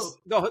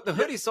the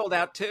hoodies sold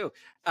out too.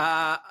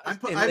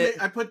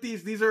 I put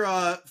these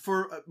are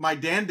for my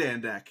Dan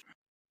deck.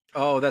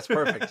 Oh, that's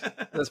perfect.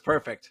 That's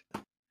perfect.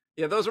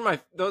 Yeah, I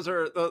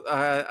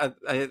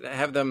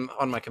have them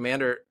on my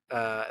Commander,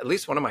 at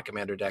least one of my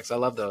Commander decks. I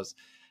love those.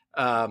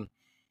 There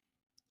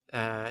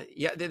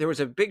was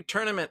a big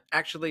tournament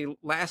actually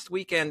last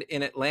weekend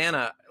in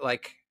Atlanta,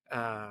 like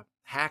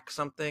Hack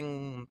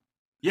something.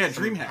 Yeah,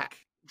 Dream Hack.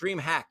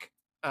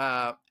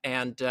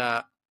 And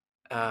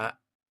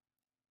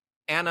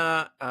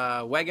Anna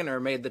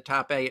Wegener made the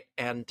top 8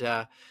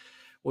 and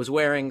was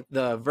wearing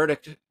the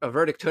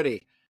verdict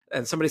hoodie.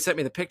 And somebody sent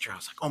me the picture. I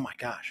was like, oh my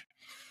gosh.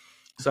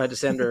 So I had to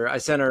send her. I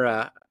sent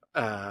her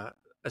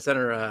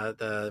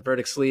the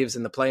verdict sleeves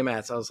and the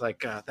playmats. I was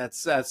like,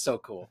 that's so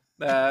cool.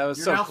 It was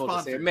You're so cool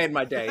to see. It made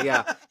my day.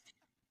 Yeah,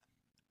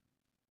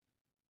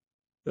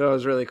 that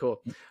was really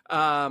cool.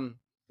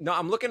 No,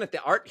 I'm looking at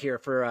the art here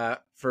for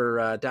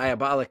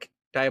Diabolic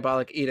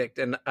Edict,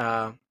 and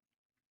I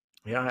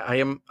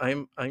am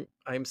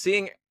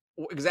seeing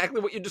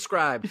exactly what you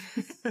described.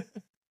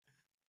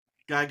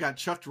 Guy got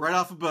chucked right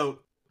off a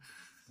boat.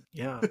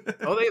 Yeah.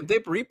 Oh,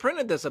 they've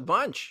reprinted this a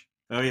bunch.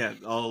 Oh yeah,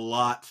 a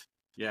lot.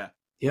 Yeah.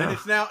 Yeah. And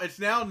it's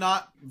now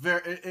not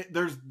very.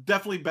 There's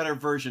definitely better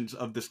versions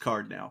of this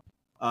card now.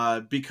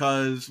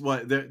 Because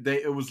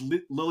it was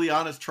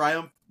Liliana's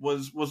Triumph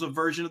was a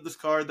version of this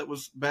card that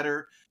was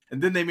better,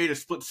 and then they made a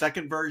split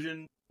second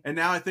version, and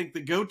now I think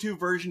the go-to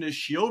version is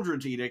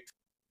Shieldred's Edict,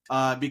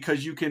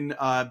 because you can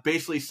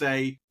basically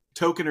say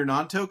token or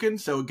non-token,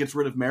 so it gets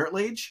rid of Merit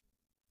Lage,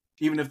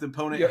 even if the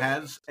opponent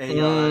has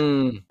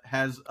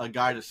a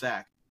guy to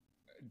sack.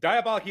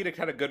 Diabolic Edict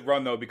had a good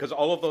run, though, because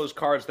all of those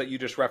cards that you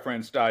just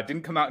referenced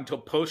didn't come out until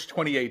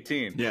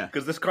post-2018. Yeah.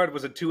 Because this card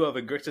was a 2 of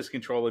in Grixis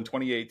control in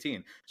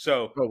 2018.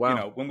 So, oh,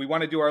 wow. When we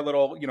want to do our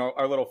little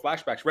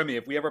flashbacks, Remy,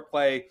 if we ever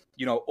play,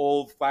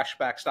 old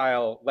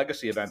flashback-style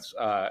legacy events,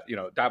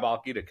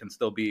 Diabolic Edict can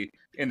still be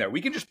in there. We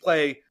can just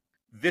play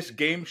this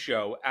game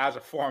show as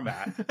a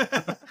format.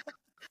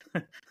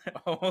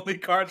 Only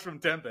cards from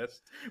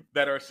Tempest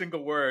that are a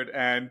single word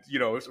and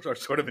are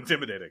sort of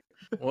intimidating.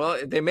 Well,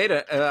 they made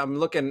what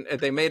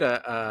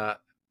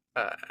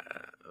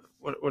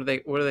are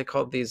they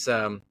called, these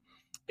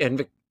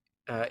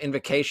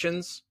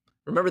invocations?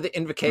 Remember the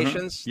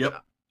invocations? Mm-hmm.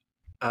 Yep.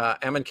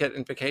 Amonkhet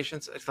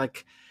invocations. It's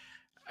like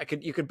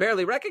you could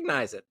barely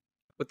recognize it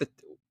with the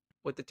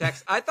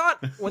text. I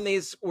thought when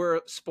these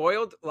were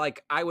spoiled,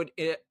 like I would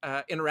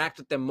interact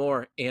with them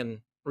more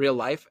in real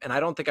life, and I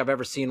don't think I've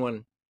ever seen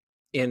one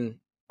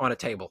on a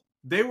table.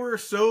 They were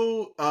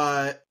so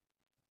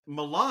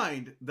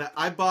maligned that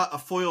I bought a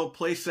foil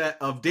playset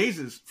of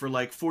Dazes for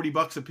like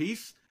 $40 a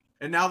piece,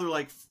 and now they're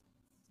like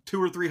 $200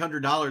 or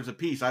 $300 a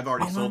piece. I've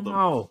already sold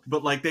them,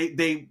 but like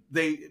they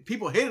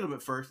people hated them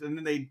at first, and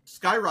then they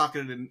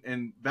skyrocketed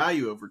in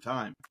value over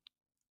time.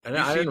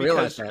 I didn't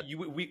realize that.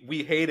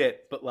 We hate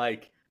it, but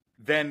like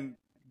then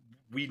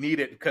we need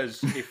it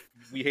because if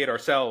we hate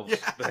ourselves,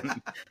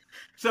 then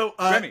so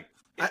Remy,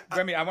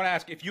 I want to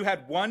ask, if you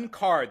had one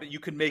card that you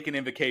could make an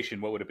invocation,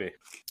 what would it be?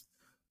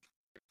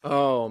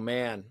 Oh,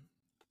 man.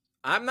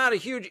 I'm not a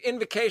huge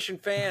invocation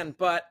fan,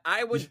 but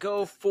I would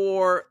go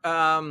for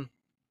Asmarano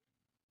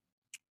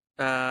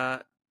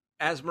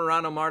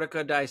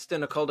Mardica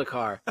Diestina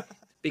Koldakar,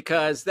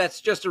 because that's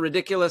just a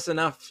ridiculous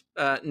enough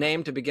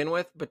name to begin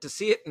with, but to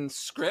see it in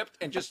script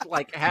and just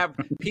like have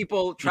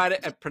people try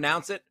to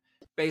pronounce it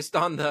based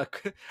on the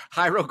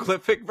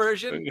hieroglyphic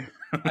version,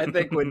 I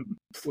think would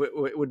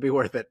be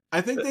worth it.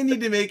 I think they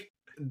need to make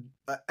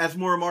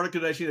Asmora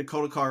Mardica Diestina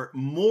Koldakar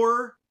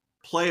more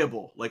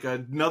playable, like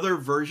another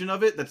version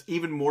of it that's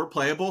even more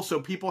playable, so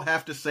people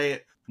have to say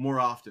it more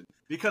often.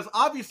 Because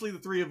obviously the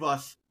three of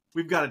us,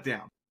 we've got it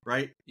down,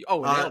 right? Oh,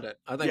 we nailed it.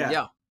 I think,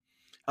 yeah.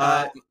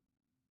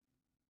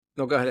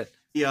 No, go ahead.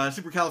 Yeah,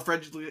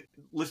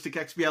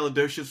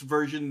 Supercalifragilisticexpialidocious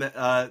version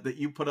that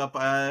you put up,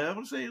 I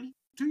want to say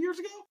 2 years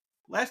ago?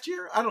 Last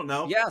year? I don't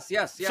know. Yes.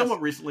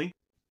 Somewhat recently.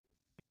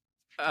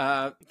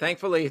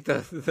 Thankfully,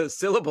 the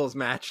syllables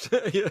matched.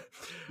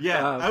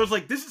 Yeah. I was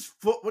like, this is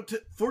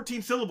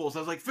 14 syllables. I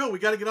was like, Phil, we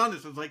got to get on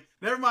this. I was like,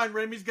 never mind,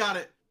 Remy's got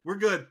it. We're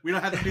good. We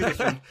don't have to do this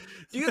one.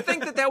 Do you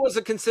think that was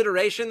a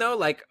consideration, though?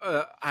 Like,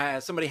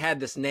 somebody had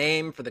this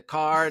name for the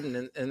card,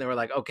 and they were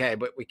like, okay,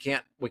 but we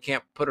can't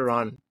put her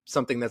on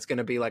something that's going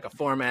to be like a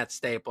format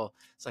staple.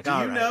 It's like, do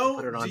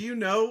you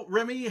know,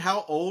 Remy,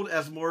 how old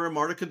Asmora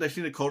Mardica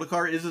Diestina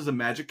Koldakar is as a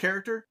Magic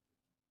character?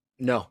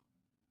 No.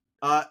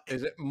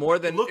 Is it more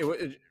than...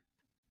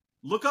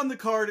 Look on the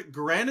card,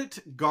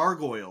 Granite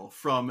Gargoyle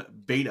from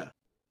Beta.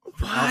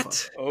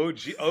 What?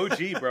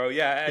 OG, bro.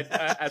 Yeah,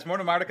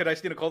 Asmora Mardica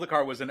Diestina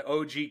Koldakar was an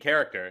OG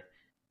character.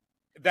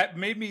 that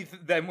made me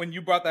then when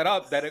you brought that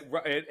up that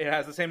it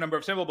has the same number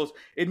of syllables,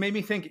 it made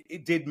me think: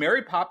 did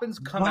Mary Poppins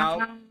come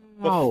out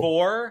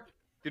before?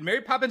 Did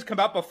Mary Poppins come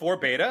out before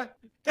beta?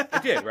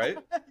 It did, right?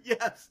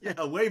 Yes,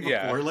 yeah, way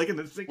before, like in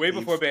the 60s. Way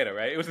before beta,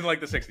 right? It was in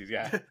like the 60s,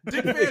 yeah.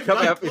 Dick Van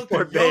Dyke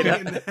before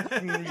beta.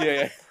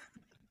 Yeah.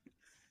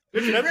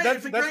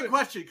 It's a great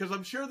question because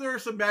I'm sure there are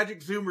some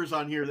Magic Zoomers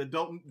on here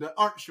that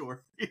aren't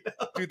sure. You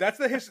know? Dude, that's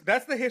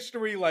the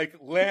history like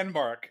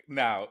landmark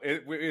now.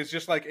 It's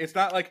just like it's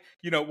not like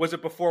was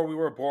it before we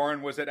were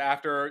born? Was it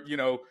after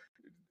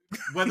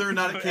whether or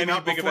not it came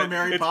out before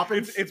Mary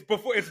Poppins? It's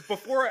before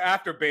or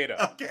after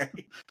beta. Okay.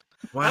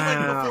 Wow. I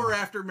like before or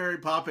after Mary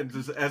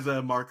Poppins as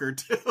a marker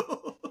too.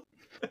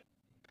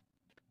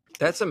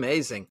 That's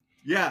amazing.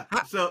 Yeah.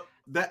 So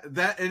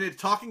that and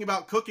it's talking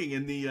about cooking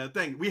in the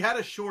thing. We had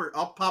a short.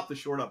 I'll pop the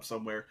short up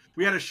somewhere.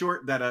 We had a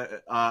short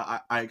that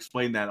I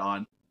explained that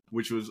on,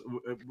 which was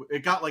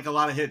it got like a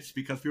lot of hits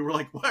because people were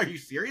like, "What? Are you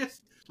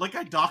serious? Like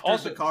I doctored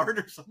the card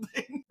or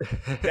something?"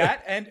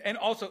 That and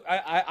also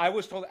I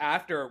was told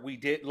after we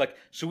did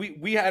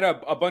we had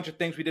a bunch of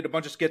things. We did a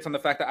bunch of skits on the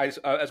fact that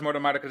as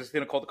Mortal Kombat because it's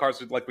gonna call the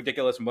cards like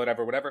ridiculous and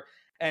whatever.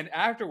 And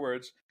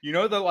afterwards,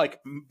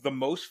 the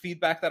most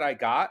feedback that I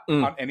got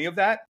on any of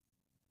that,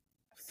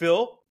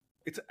 Phil,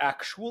 it's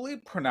actually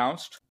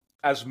pronounced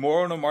as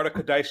Moro no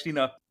Martica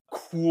Daistina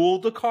Cool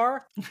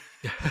Dakar.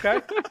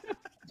 Okay.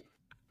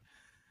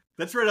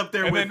 That's right up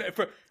there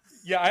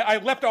I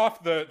leapt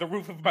off the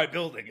roof of my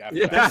building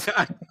after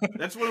that.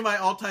 That's one of my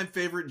all-time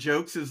favorite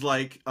jokes is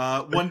like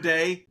one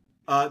day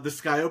the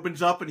sky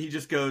opens up and he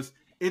just goes,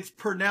 "It's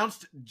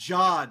pronounced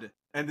Jod,"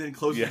 and then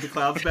closes the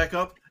clouds back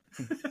up.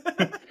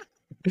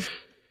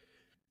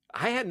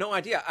 I had no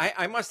idea.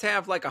 I must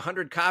have like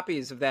 100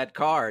 copies of that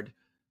card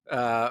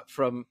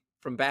from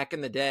back in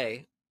the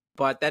day,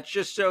 but that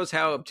just shows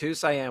how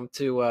obtuse I am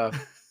to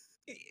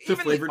the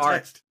flavor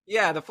text.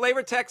 Yeah, the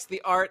flavor text,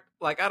 the art,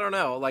 like I don't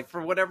know, like for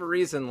whatever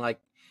reason, like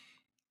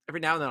every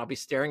now and then I'll be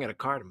staring at a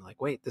card. I'm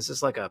like, wait, this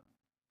is like an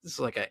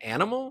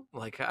animal?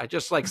 Like I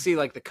just like see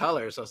like the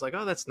colors. I was like,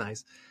 oh, that's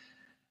nice.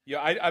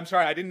 Yeah, I'm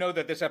sorry, I didn't know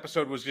that this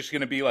episode was just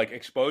going to be like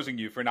exposing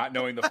you for not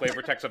knowing the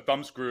flavor text of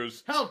thumb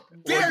screws. How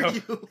dare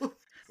you?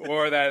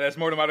 Or that as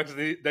Mortal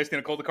Kombat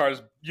Daistina Cold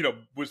Cards,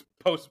 was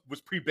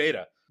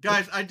pre-beta.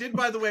 Guys, I did,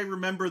 by the way,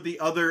 remember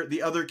the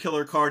other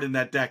killer card in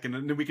that deck, and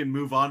then we can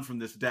move on from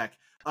this deck.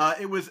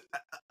 It was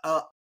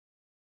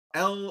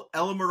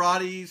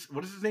Elamarady's,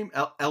 what is his name?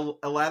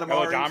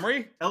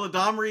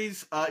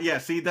 Eladamri's. Yeah,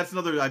 see, that's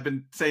another. I've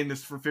been saying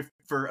this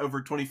for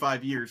over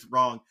 25 years.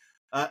 Wrong.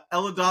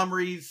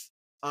 Eladamri's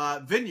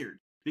Vineyard,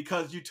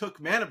 because you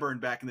took mana burn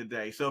back in the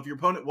day. So if your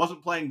opponent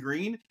wasn't playing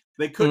green,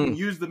 they couldn't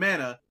use the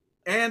mana,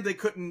 and they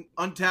couldn't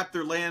untap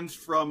their lands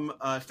from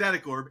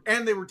Static Orb,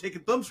 and they were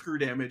taking thumbscrew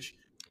damage.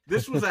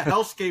 This was a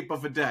hellscape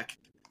of a deck.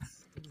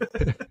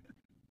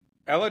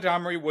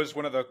 Eladamri was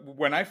one of the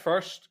when I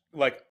first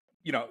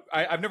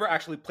I've never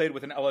actually played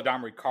with an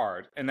Eladamri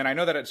card, and then I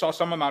know that it saw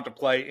some amount of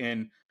play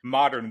in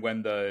Modern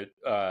when the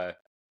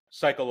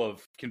cycle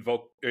of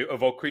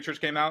evoke creatures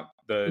came out,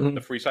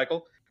 the free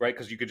cycle, right?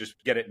 Because you could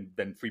just get it and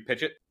then free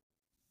pitch it.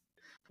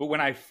 But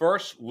when I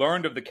first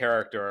learned of the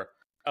character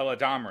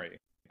Eladamri,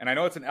 and I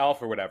know it's an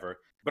elf or whatever,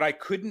 but I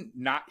couldn't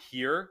not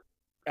hear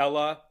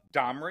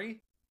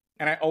Eladamri.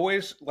 And I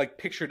always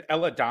pictured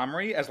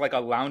Eladamri as like a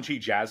loungy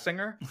jazz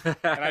singer, and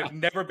I've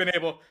never been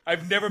able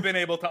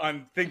to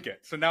unthink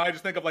it. So now I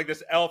just think of like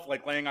this elf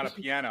laying on a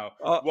piano.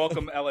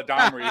 Welcome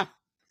Eladamri.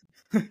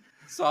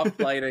 Soft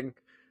lighting.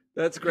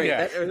 That's great.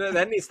 Yeah.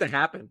 That needs to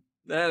happen.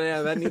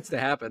 That needs to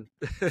happen.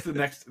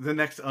 the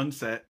next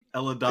unset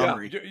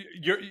Eladamri.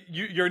 Yeah.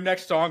 Your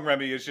next song,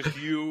 Remy, is just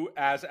you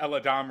as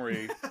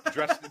Eladamri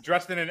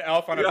dressed in an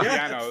elf on a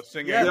piano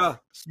singing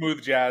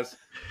smooth jazz.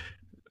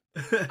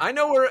 I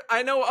know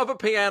of a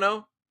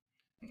piano.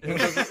 It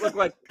doesn't look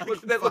like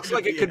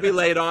it could be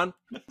laid on.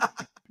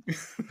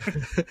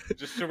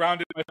 Just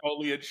surrounded by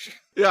foliage.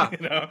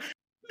 Yeah.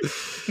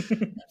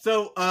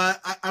 So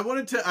I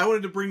wanted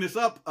to bring this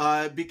up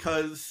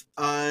because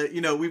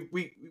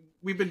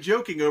we've been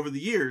joking over the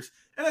years,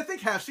 and I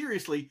think half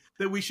seriously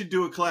that we should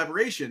do a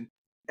collaboration.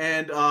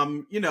 And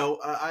obviously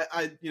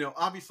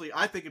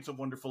I think it's a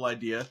wonderful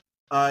idea.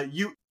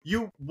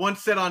 You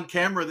once said on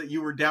camera that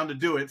you were down to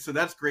do it, so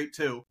that's great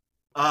too.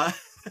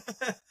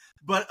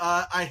 But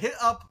I hit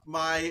up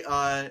my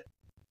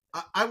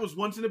I was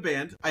once in a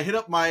band. I hit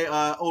up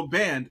my old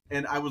band,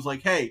 and I was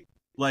like, hey,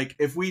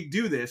 if we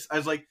do this, I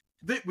was like,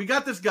 we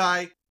got this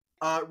guy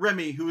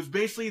Remy, who is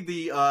basically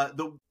the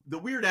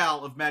Weird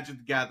Al of Magic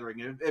the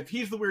Gathering. If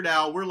he's the Weird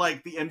Al, we're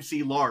like the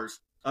MC Lars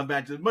of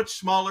Magic. Much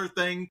smaller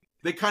thing.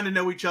 They kind of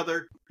know each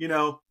other,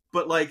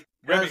 but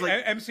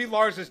Remy, MC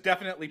Lars is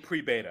definitely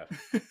pre-beta.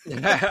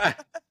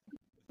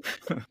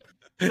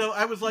 So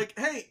I was like,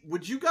 hey,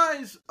 would you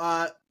guys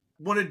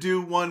want to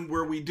do one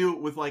where we do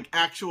it with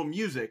actual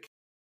music,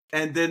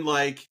 and then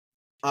we'll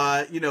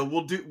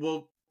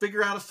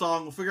figure out a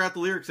song, we'll figure out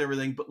the lyrics,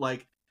 everything, but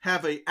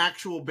have a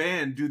actual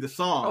band do the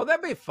song. Oh,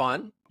 that'd be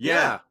fun.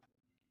 Yeah.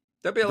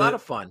 That'd be a lot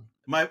of fun.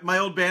 My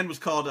old band was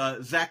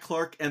called Zach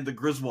Clark and the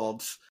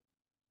Griswolds.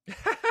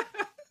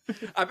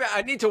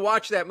 I need to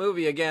watch that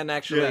movie again.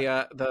 Actually,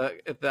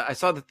 I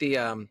saw that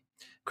the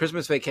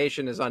Christmas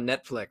Vacation is on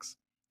Netflix,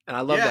 and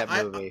I love that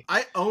movie.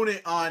 I own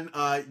it on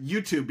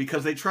YouTube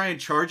because they try and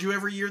charge you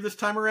every year this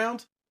time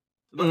around.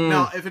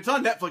 Now, if it's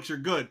on Netflix, you're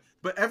good.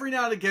 But every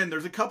now and again,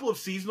 there's a couple of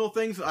seasonal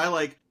things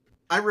that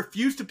I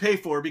refuse to pay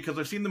for because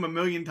I've seen them a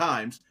million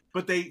times.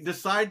 But they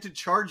decide to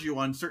charge you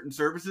on certain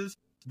services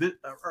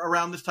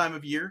around this time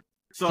of year.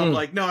 So I'm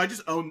like, no, I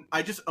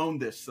just own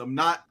this. I'm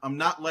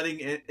not letting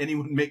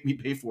anyone make me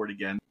pay for it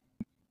again.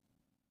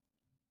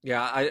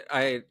 Yeah,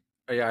 I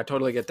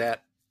totally get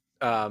that.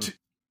 I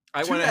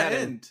went ahead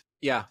and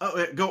yeah.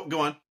 Oh, go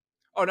on.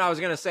 Oh no, I was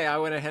gonna say I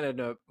went ahead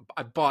and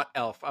I bought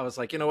Elf. I was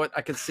like, you know what?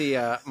 I could see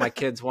my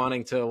kids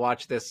wanting to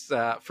watch this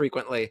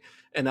frequently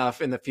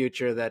enough in the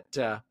future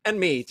that, and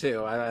me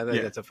too. I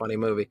think it's a funny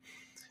movie.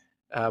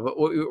 But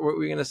what were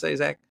we gonna say,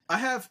 Zach? I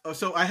have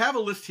a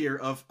list here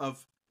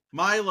of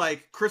my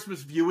like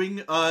Christmas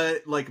viewing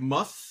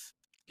musts.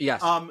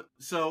 Yes.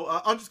 So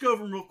I'll just go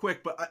over them real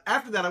quick, but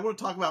after that I want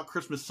to talk about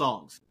Christmas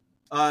songs.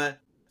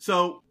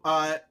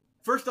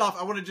 First off,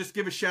 I want to just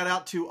give a shout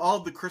out to all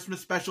of the Christmas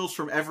specials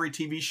from every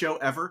TV show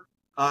ever,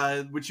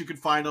 which you can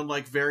find on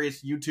like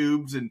various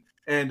YouTubes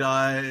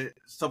and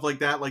stuff like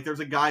that. Like there's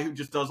a guy who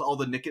just does all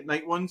the Nick at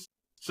Night ones.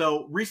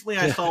 So recently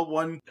I saw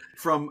one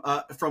from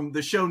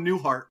the show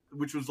Newhart,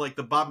 which was like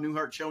the Bob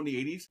Newhart show in the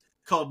 80s,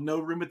 called No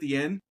Room at the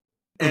Inn.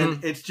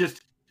 And it's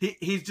just,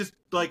 he's just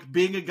like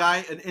being a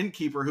guy, an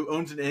innkeeper who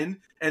owns an inn.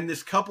 And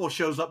this couple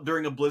shows up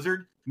during a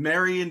blizzard,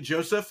 Mary and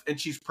Joseph, and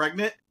she's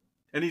pregnant.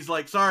 And he's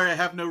like, sorry, I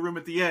have no room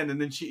at the inn.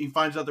 And then he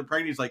finds out they're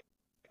pregnant. He's like,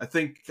 I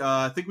think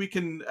we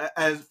can,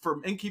 as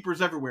from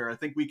innkeepers everywhere, I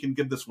think we can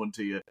give this one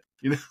to you.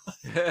 You know,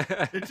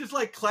 it's just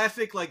like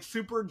classic, like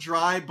super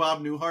dry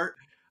Bob Newhart.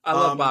 I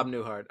love Bob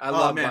Newhart. I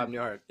love Bob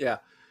Newhart. Yeah.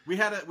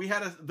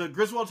 The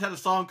Griswolds had a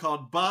song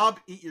called Bob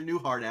Eat Your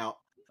Newhart Out.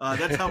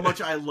 That's how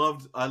much I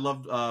loved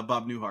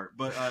Bob Newhart.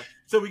 But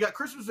so we got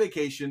Christmas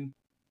Vacation,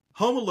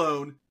 Home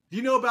Alone. Do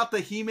you know about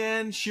the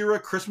He-Man She-Ra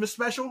Christmas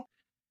special?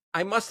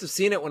 I must have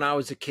seen it when I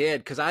was a kid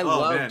because I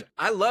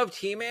loved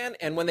He-Man,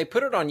 and when they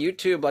put it on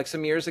YouTube like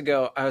some years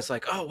ago, I was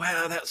like, oh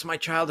wow, that's my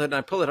childhood. And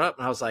I pull it up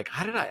and I was like,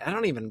 I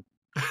don't even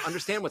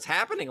understand what's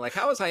happening. Like,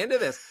 how was I into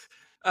this?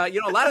 A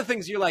lot of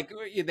things you're like,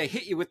 they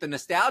hit you with the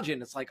nostalgia,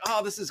 and it's like,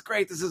 oh, this is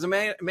great. This is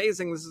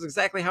amazing. This is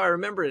exactly how I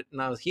remember it. And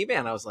I was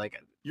He-Man. I was like,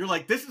 you're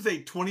like, this is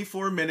a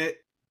 24-minute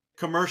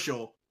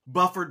commercial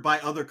buffered by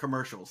other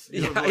commercials.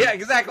 Yeah,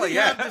 exactly. We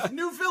have this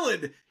new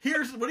villain.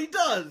 Here's what he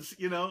does.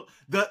 You know,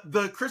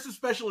 the Christmas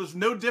special is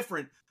no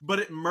different, but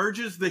it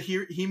merges the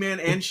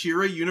He-Man and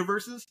She-Ra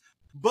universes.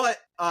 But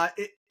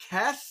it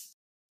casts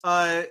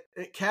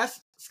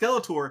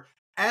Skeletor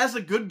as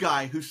a good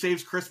guy who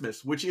saves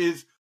Christmas, which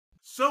is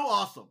so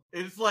awesome.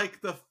 It's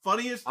like the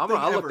funniest thing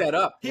I'll ever. Look that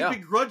up. He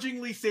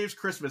begrudgingly saves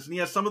Christmas, and he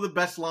has some of the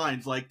best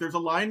lines. Like, there's a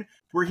line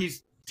where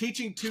he's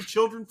teaching two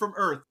children from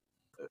Earth.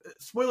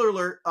 Spoiler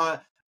alert,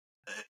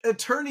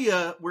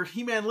 Eternia, where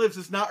He-Man lives,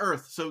 is not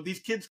Earth. So these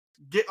kids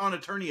get on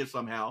Eternia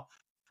somehow.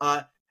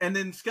 And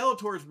then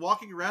Skeletor is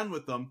walking around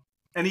with them,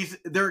 and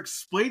they're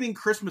explaining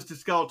Christmas to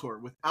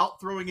Skeletor without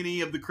throwing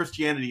any of the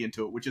Christianity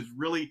into it, which is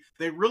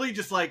they really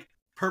just like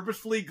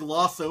purposefully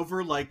gloss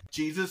over like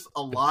Jesus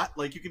a lot.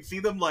 Like, you can see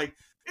them like,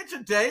 it's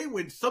a day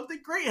when something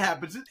great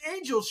happens and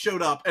angels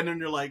showed up, and then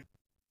they're like,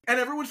 and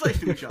everyone's nice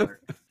to each other.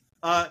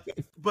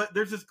 But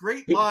there's this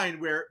great line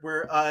where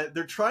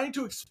they're trying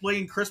to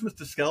explain Christmas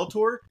to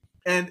Skeletor,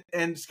 and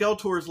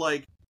Skeletor's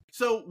like,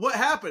 so what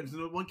happens?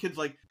 And one kid's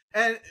like,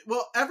 and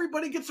well,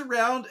 everybody gets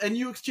around and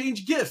you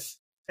exchange gifts.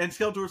 And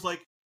Skeletor's like,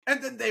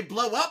 and then they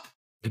blow up.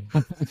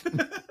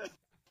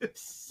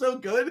 It's so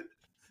good.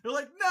 They're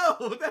like,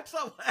 no, that's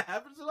not what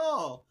happens at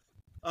all.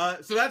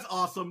 So that's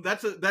awesome.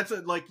 That's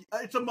a like,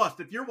 it's a must.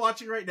 If you're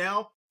watching right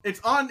now, it's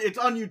on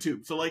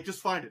YouTube. So like,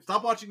 just find it.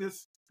 Stop watching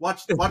this.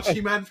 Watch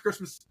He-Man's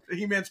Christmas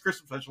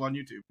special on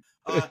YouTube.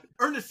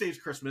 Ernest Saves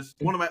Christmas,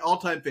 one of my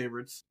all-time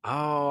favorites.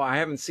 Oh, I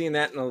haven't seen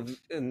that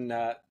in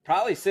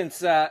probably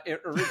since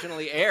it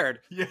originally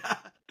aired. Yeah,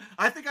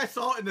 I think I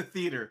saw it in the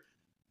theater.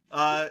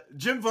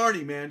 Jim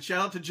Varney, man,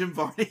 shout out to Jim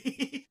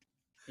Varney.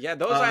 Yeah,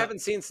 those I haven't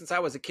seen since I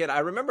was a kid. I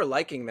remember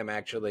liking them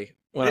actually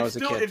when I was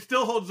a kid. It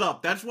still holds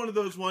up. That's one of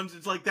those ones.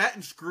 It's like that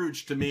and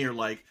Scrooge to me are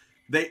like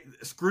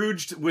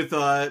Scrooged with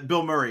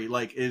Bill Murray.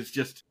 Like, is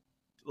just.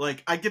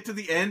 Like, I get to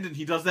the end and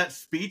he does that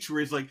speech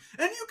where he's like,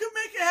 and you can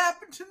make it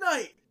happen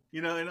tonight.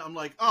 You know, and I'm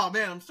like, oh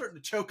man, I'm starting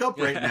to choke up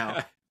right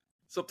now.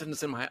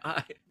 Something's in my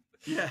eye.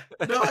 Yeah.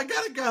 No, I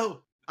gotta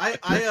go.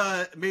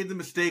 I made the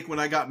mistake when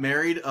I got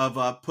married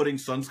of putting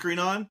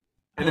sunscreen on,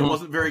 and it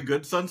wasn't very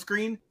good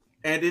sunscreen,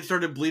 and it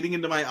started bleeding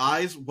into my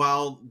eyes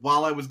while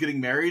I was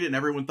getting married, and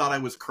everyone thought I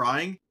was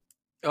crying.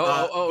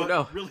 Oh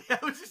no! Really, I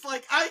was just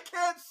like, I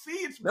can't see.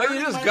 It's no, you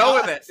just go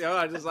with it. You know,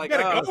 I just like, you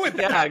gotta go with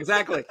that. Yeah,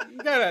 exactly. You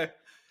gotta.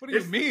 What do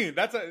you mean?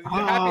 That's a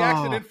happy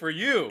accident for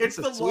you. It's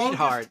the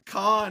longest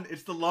con.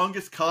 It's the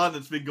longest con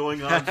that's been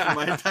going on for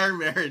my entire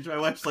marriage. My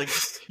wife's like,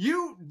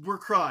 "You were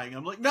crying."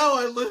 I'm like, "No,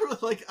 I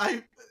literally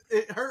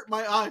it hurt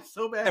my eyes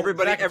so bad."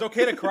 It's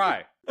okay to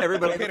cry.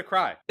 Everybody, it's okay to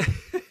cry.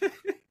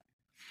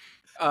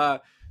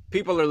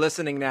 People are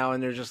listening now,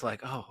 and they're just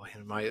like, "Oh,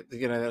 am I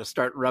gonna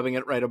start rubbing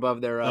it right above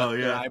their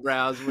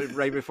eyebrows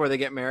right before they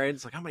get married?"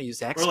 It's like, I'm gonna use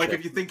that. Or like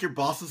if you think your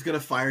boss is gonna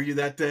fire you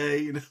that day,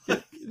 you know,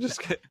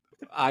 just get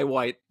eye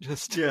white.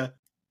 The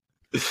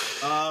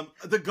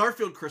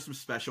Garfield Christmas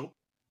special.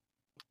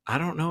 I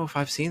don't know if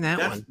I've seen that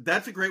one.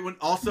 That's a great one.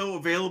 Also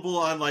available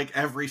on like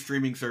every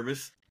streaming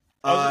service.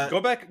 Go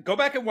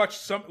back and watch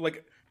some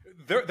like.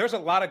 There's a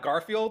lot of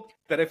Garfield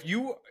that if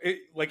you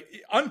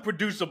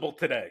unproducible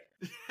today,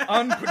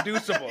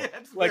 unproducible.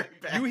 Like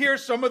you hear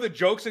some of the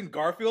jokes in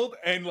Garfield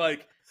and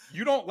like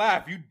you don't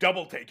laugh, you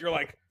double take. You're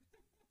like,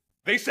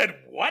 they said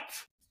what?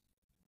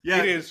 Yeah,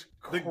 it is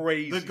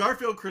crazy. The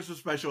Garfield Christmas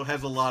special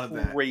has a lot of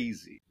that.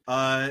 Crazy.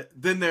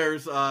 Then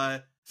there's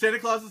Santa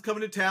Claus is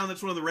Coming to Town.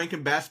 That's one of the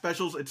Rankin Bass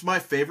specials. It's my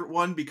favorite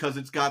one because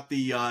it's got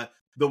the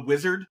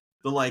wizard,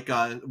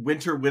 the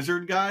winter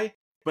wizard guy.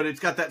 But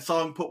it's got that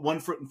song, Put One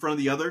Foot in Front of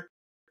the Other.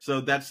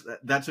 So that's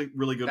a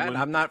really good one.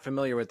 I'm not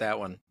familiar with that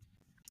one.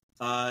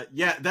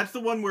 That's the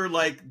one where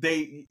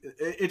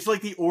it's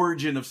like the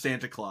origin of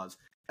Santa Claus.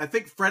 I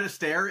think Fred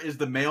Astaire is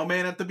the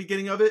mailman at the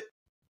beginning of it.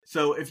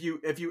 So if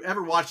you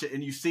ever watch it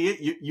and you see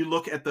it, you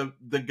look at the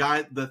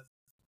guy, the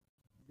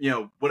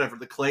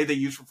clay they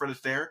use for Fred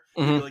Astaire,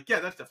 and you're like, yeah,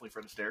 that's definitely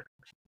Fred Astaire.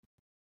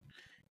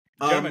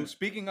 Gentlemen,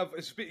 speaking of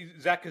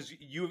Zach, because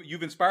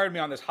you've inspired me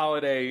on this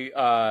holiday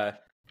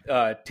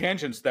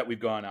tangents that we've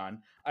gone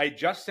on. I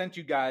just sent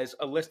you guys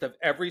a list of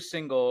every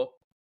single.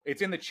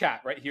 It's in the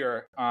chat right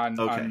here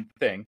on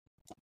thing.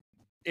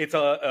 It's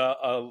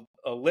a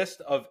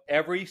list of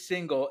every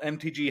single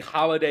MTG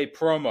holiday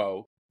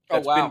promo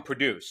that's been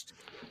produced.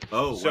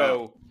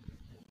 So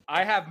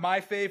I have my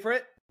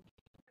favorite.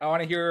 I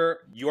want to hear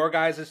your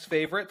guys'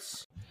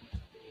 favorites,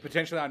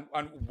 potentially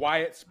on why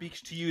it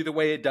speaks to you the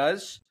way it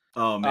does.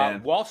 Oh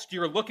man! Whilst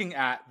you're looking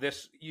at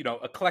this,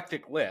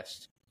 eclectic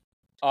list.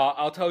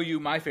 I'll tell you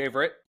my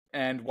favorite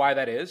and why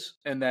that is,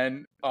 and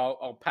then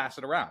I'll pass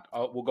it around.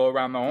 We'll go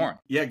around the horn.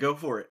 Yeah, go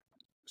for it.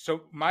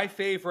 So my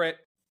favorite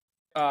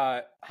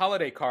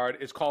holiday card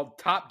is called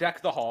Top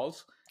Deck the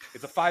Halls.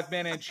 It's a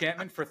 5-mana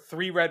enchantment for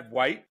 3 red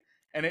white,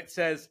 and it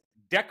says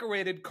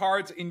decorated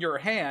cards in your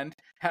hand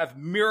have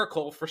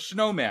Miracle for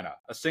snow mana,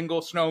 a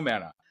single snow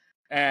mana.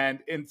 And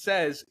it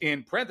says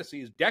in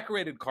parentheses,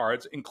 decorated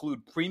cards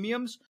include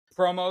premiums,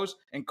 promos,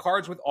 and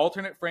cards with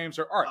alternate frames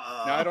or art.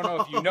 Now, I don't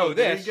know if you know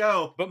this,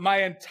 but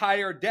my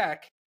entire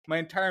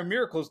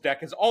Miracles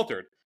deck is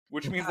altered,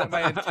 which means that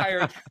my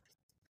entire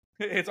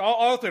it's all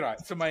altered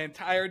art. So my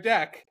entire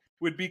deck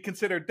would be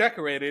considered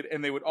decorated,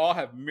 and they would all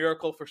have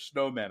Miracle for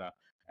snow mana.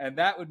 And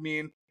that would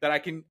mean that I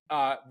can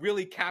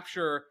really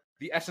capture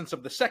the essence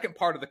of the second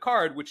part of the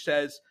card, which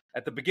says,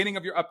 at the beginning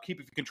of your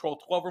upkeep, if you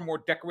control 12 or more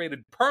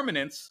decorated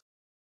permanents,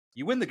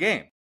 you win the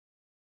game.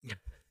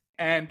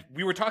 And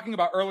we were talking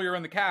about earlier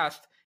in the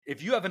cast,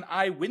 if you have an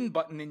I win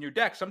button in your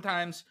deck,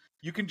 sometimes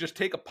you can just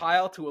take a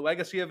pile to a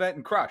legacy event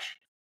and crush.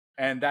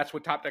 And that's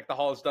what Top Deck the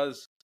Halls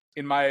does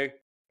in my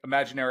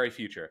imaginary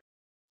future.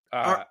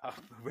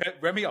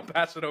 Remy, I'll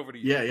pass it over to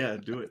you. Yeah,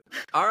 do it.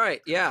 All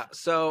right, yeah.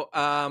 So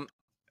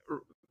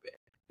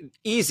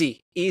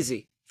easy.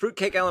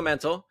 Fruitcake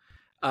Elemental.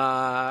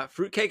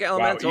 Fruitcake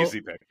Elemental. Wow,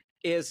 easy pick.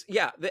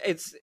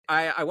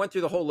 I went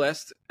through the whole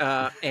list,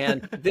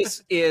 and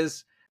this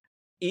is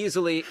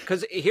easily,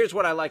 because here's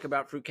what I like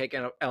about Fruitcake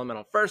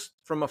Elemental. First,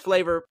 from a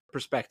flavor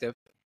perspective,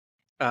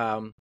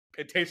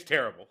 it tastes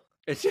terrible.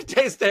 It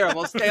tastes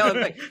terrible, stale.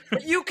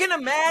 But you can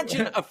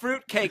imagine a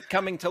fruitcake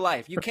coming to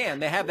life. You can.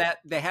 They have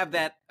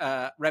that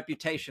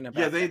reputation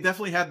about. Yeah, they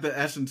definitely have the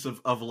essence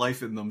of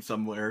life in them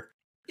somewhere.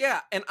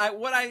 Yeah, and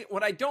what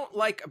I don't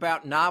like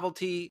about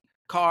novelty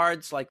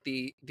cards, like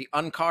the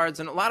uncards,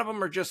 and a lot of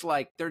them are just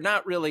like, they're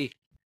not really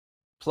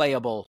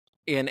playable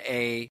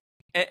in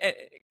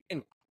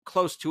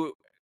close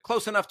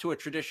enough to a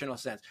traditional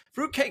sense.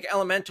 Fruitcake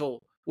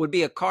Elemental would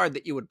be a card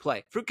that you would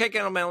play. Fruitcake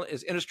Elemental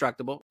is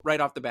indestructible right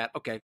off the bat.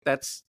 Okay,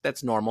 that's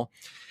normal.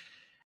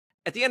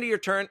 At the end of your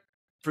turn,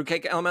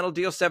 Fruitcake Elemental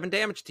deals 7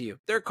 damage to you.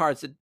 There are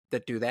cards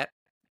that do that.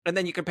 And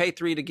then you can pay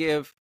 3 to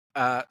give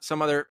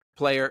some other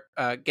player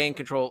gain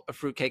control of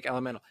Fruitcake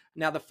Elemental.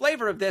 Now, the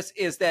flavor of this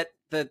is that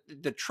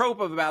the trope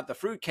about the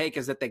fruitcake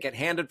is that they get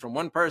handed from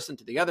one person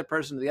to the other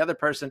person to the other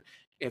person.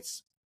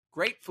 It's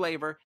great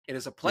flavor. It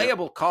is a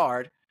playable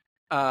card.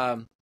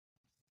 And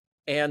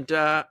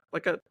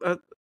like a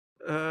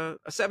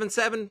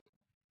 7/7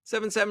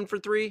 for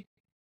 3.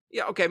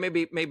 Yeah, okay,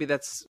 maybe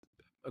that's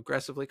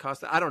aggressively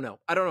costed. I don't know.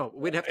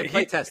 We'd have to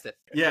play test it.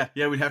 Yeah,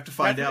 we'd have to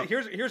find out.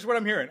 Here's what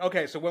I'm hearing.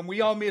 Okay, so when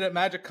we all meet at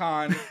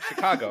MagicCon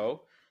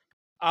Chicago,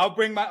 I'll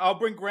bring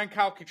Grand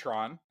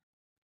Calcutron,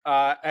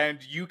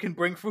 and you can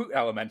bring Fruit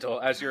Elemental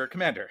as your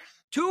commander.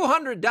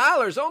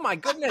 $200. Oh my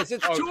goodness,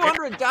 it's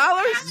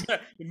 $200.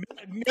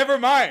 Never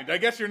mind. I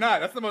guess you're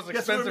not. That's the most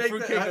expensive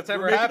fruitcake that's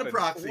ever happened. A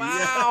proxy.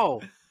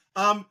 Wow.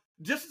 Yeah.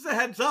 Just as a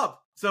heads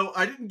up, so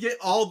I didn't get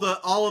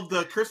all of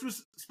the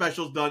Christmas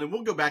specials done, and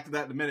we'll go back to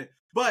that in a minute.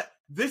 But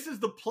this is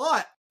the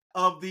plot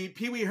of the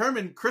Pee Wee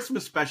Herman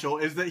Christmas special: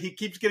 is that he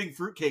keeps getting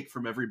fruitcake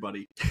from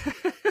everybody.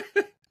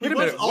 He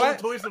wants all the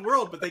toys in the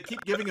world, but they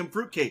keep giving him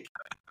fruitcake.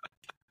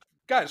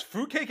 Guys,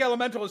 Fruitcake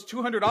Elemental is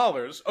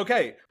 $200.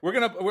 Okay,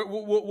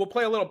 we'll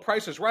play a little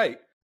Price is Right.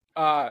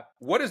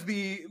 What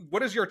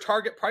is your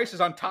target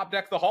prices on Top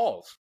Deck the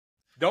Halls?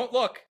 Don't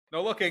look.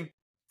 No looking.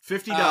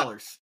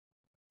 $50.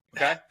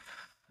 Okay,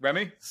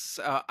 Remy.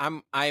 So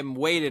I'm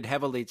weighted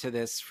heavily to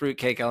this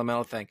Fruitcake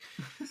Elemental thing.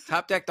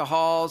 Top Deck the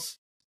Halls.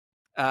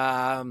 You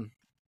know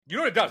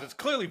what it does? It's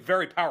clearly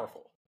very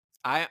powerful.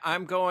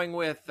 I'm going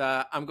with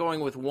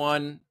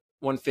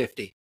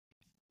 150.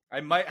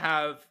 I might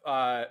have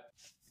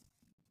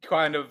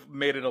kind of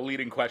made it a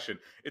leading question.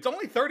 It's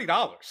only $30.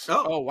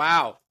 Oh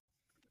wow.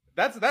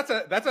 That's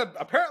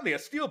apparently a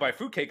steal by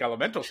Fruitcake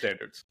Elemental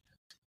standards.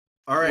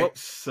 All right,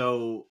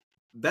 so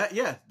that's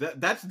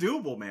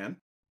doable, man.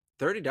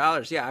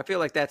 $30. Yeah, I feel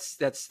like that's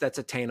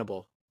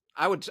attainable.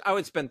 I would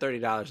spend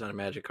 $30 on a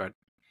Magic card.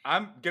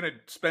 I'm gonna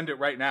spend it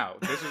right now.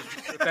 This is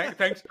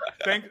thanks.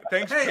 Hey,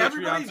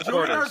 everybody,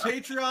 join our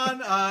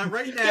Patreon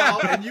right now,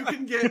 and you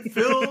can get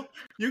Phil.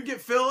 You can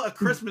get Phil a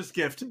Christmas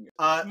gift.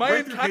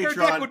 My entire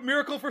deck would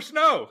Miracle for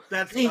Snow.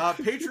 That's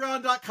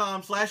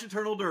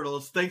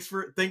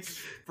patreon.com/eternaldurdles. Thanks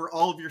for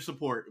all of your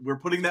support. We're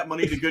putting that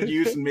money to good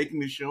use and making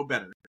the show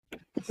better.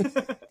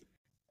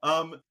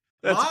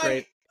 That's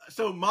great.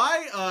 So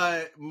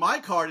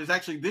my card is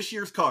actually this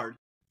year's card.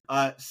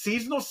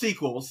 Seasonal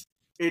Sequels.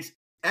 It's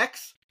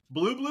X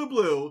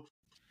blue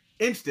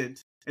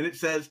instant, and it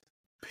says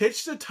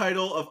pitch the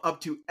title of up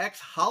to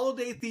X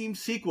holiday themed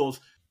sequels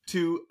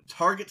to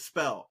target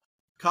spell.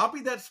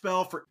 Copy that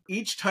spell for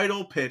each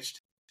title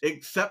pitched,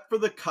 except for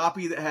the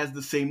copy that has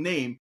the same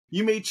name.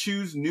 You may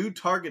choose new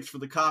targets for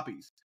the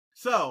copies.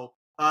 So,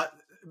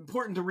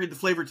 important to read the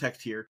flavor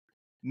text here.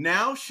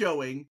 Now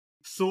showing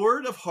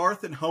Sword of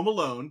Hearth and Home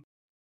Alone,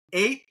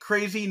 8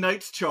 Crazy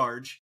Knights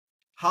Charge,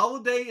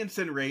 Holiday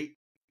Incinerate,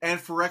 and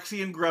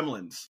Phyrexian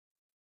Gremlins.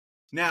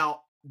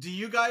 Now, do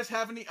you guys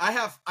have any? I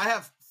have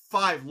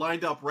 5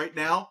 lined up right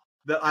now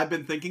that I've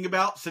been thinking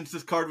about since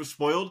this card was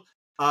spoiled.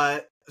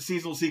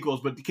 Seasonal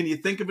sequels, but can you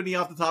think of any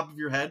off the top of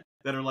your head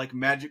that are like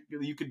Magic?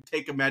 You could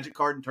take a Magic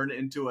card and turn it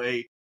into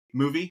a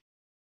movie.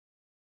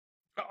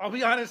 I'll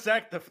be honest,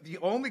 Zach. The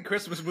only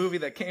Christmas movie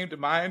that came to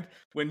mind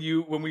when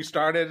we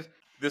started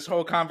this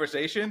whole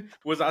conversation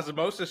was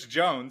Osmosis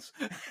Jones,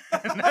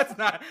 and that's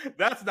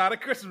not a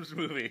Christmas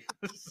movie.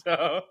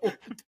 So.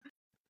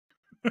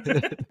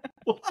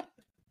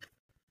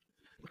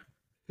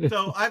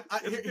 So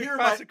here are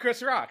my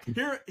Chris Rock.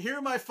 Here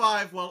are my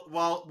 5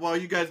 while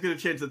you guys get a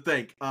chance to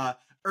think.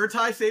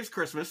 Urtai Saves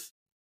Christmas.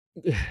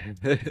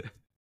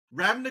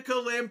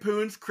 Ravnica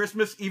Lampoon's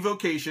Christmas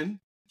Evocation.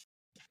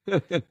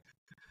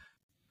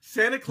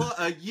 Santa Claus,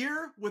 A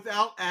Year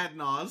Without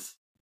Adnaz.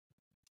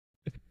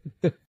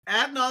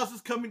 Adnaz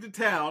is Coming to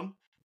Town.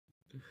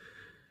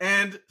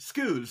 And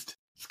Scoozed.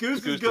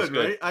 Scoozed is good,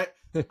 right?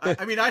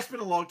 I mean, I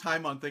spent a long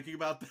time on thinking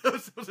about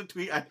those. It was a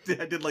tweet I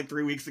did like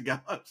 3 weeks ago.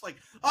 I was like,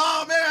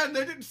 oh man,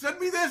 they didn't send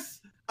me this.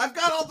 I've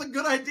got all the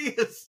good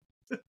ideas.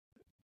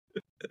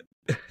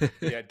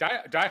 Yeah,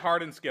 Die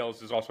Hard and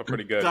Scales is also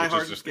pretty good. Die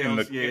Hard and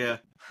Scales,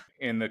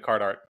 in the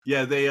card art.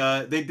 Yeah,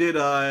 they did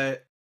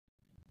the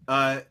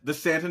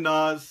Santa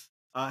Nas,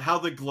 How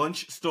the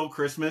Glunch Stole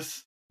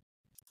Christmas,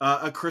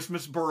 A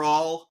Christmas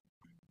Brawl,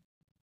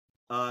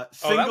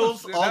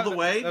 Singles All the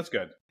Way. That's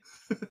good.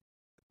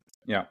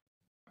 Yeah.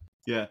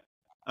 Yeah,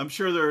 I'm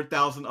sure there are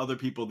 1,000 other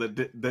people that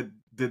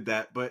did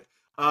that, but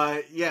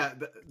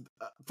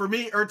for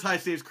me, Urtai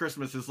Saves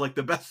Christmas is like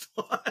the best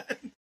one.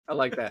 I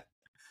like that.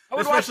 I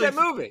would watch that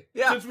movie.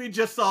 Yeah, since we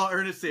just saw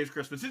Ernest Saves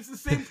Christmas, it's the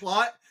same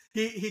plot.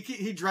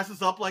 He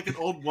dresses up like an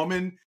old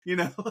woman, you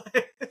know.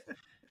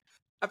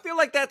 I feel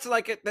like that's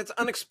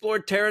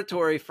unexplored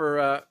territory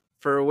for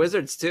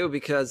Wizards too,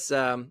 because they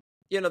have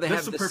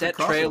the set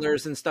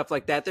trailers and stuff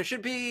like that. There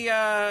should be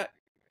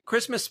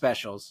Christmas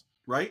specials,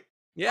 right?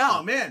 Yeah.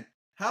 Oh man,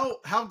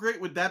 how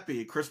great would that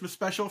be? A Christmas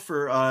special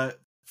for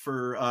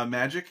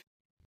Magic?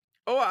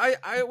 Oh,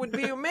 I would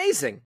be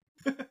amazing.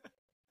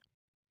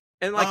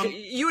 And like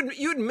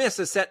you'd miss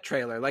a set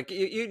trailer. Like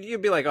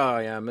you'd be like, oh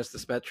yeah, I missed the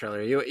set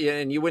trailer.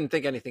 And you wouldn't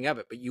think anything of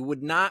it, but you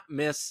would not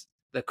miss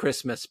the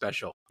Christmas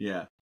special.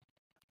 Yeah.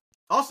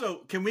 Also,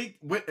 can we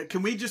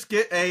just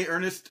get a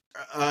Ernest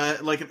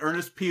like an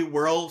Ernest P.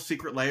 Whirl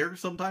Secret Lair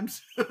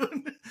sometimes?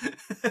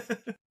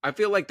 I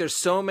feel like there's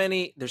so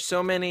many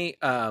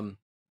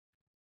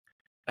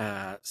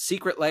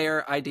Secret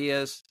Lair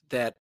ideas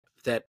that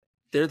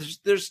there's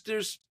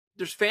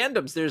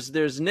fandoms,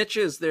 there's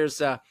niches, there's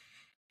so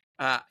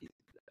I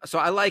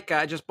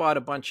just bought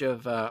a bunch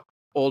of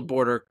old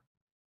border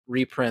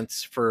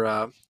reprints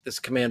for this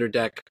commander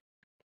deck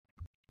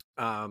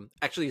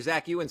Actually,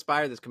 Zach, you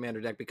inspired this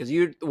commander deck because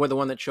you were the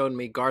one that showed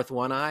me Garth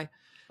One Eye.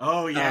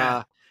 Oh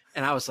yeah.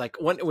 And I was like,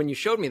 when you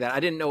showed me that, I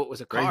didn't know it was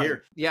a card. Right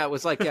here. Yeah, it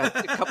was like a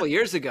couple of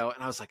years ago,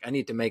 and I was like, I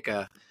need to make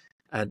a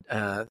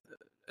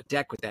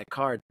deck with that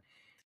card.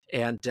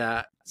 And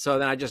so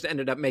then I just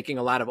ended up making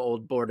a lot of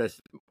old border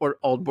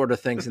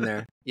things in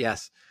there.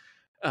 Yes,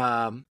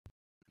 so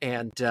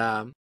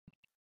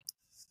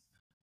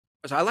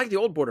I like the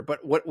old border,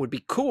 but what would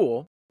be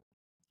cool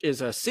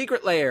is a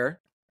secret layer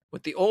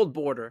with the old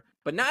border,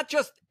 but not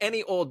just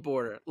any old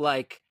border.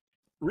 Like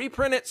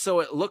reprint it so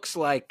it looks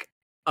like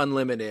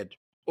Unlimited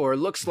or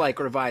looks like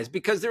Revised,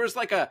 because there's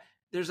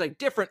a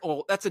different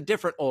old. That's a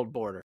different old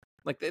border.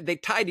 Like they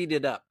tidied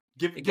it up.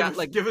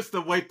 Give us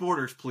the white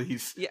borders,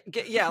 please.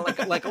 Yeah,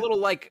 like a little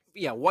white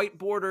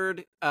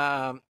bordered,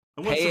 I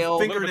want pale,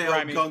 some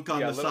fingernail gunk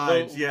on the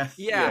sides.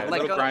 yeah,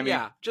 like grimy.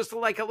 just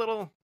like a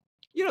little.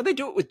 They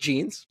do it with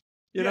jeans.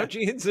 You know,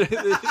 jeans. Yeah,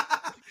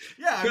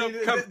 I mean,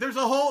 there's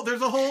a whole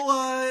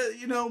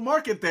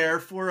market there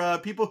for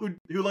people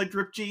who like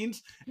drip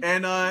jeans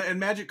and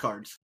Magic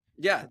cards.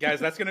 Yeah, guys,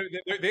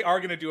 they are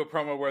gonna do a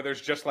promo where there's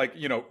just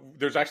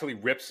there's actually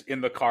rips in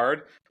the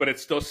card, but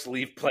it's still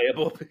sleeve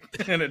playable,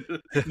 and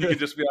you can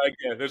just be like,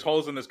 yeah, there's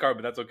holes in this card,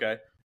 but that's okay.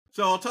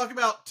 So I'll talk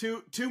about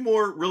two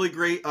more really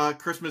great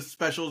Christmas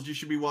specials you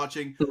should be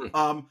watching.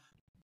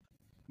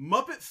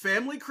 Muppet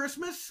Family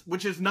Christmas,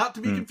 which is not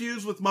to be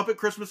confused with Muppet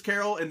Christmas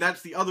Carol, and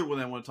that's the other one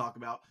I want to talk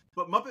about.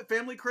 But Muppet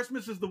Family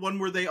Christmas is the one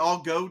where they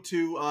all go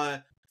to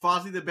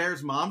Fozzie the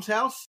Bear's mom's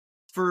house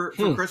for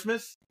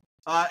Christmas.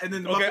 And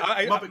then the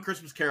Muppet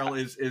Christmas Carol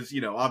is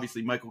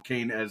obviously Michael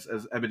Caine as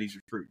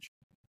Ebenezer Scrooge.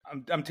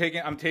 I'm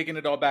taking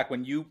it all back.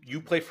 When you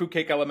play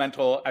Fruitcake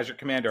Elemental as your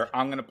commander,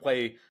 I'm going to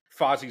play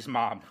Fozzie's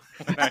mom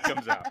when that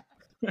comes out.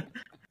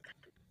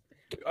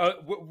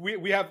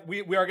 We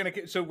are going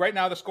to. So right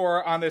now the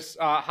score on this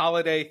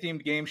holiday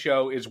themed game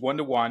show is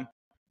 1-1.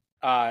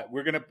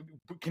 We're going to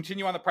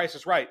continue on The Price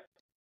is Right.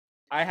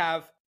 I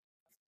have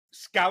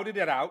scouted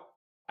it out.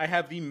 I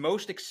have the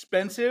most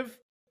expensive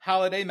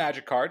holiday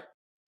Magic card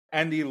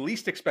and the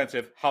least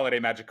expensive holiday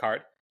Magic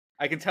card.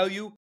 I can tell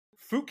you,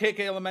 Fruitcake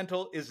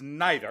Elemental is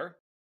neither.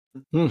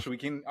 So we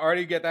can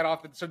already get that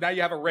off. So now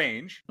you have a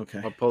range. Okay.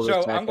 I'll pull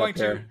this I'm going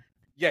to. There.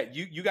 Yeah,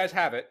 you guys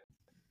have it.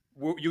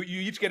 You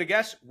each get a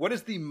guess. What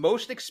is the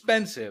most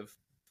expensive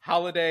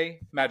holiday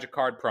Magic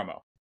card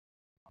promo?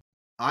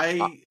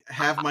 I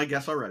have my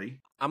guess already.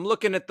 I'm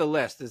looking at the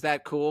list. Is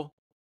that cool?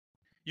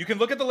 You can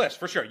look at the list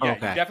for sure. Yeah,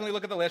 okay. You definitely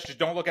look at the list. Just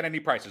don't look at any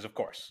prices, of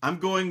course. I'm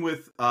going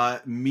with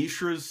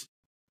Mishra's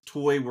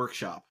Toy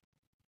Workshop.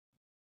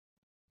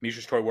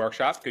 Mishra's Toy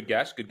Workshop. Good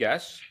guess. Good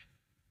guess.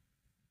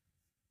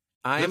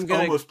 It's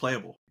almost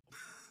playable.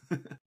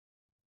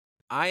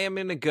 I am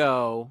going to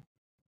go.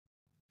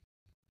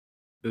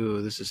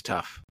 Ooh, this is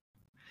tough.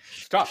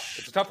 It's tough.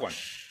 It's a tough one.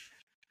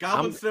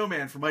 Goblin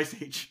Snowman from Ice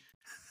Age.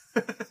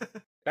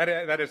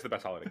 That is the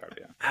best holiday card,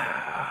 yeah.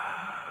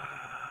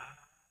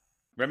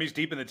 Remy's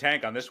deep in the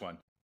tank on this one.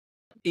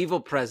 Evil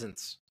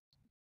Presence.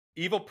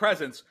 Evil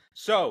Presence.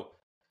 So,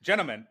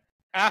 gentlemen,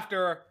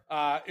 after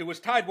it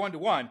was tied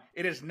 1-1,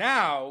 it is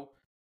now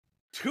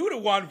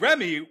 2-1.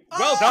 Remy,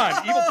 well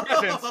done. Evil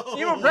Presence.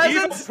 Evil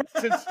Presence.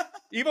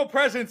 Evil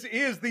Presence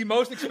is the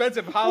most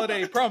expensive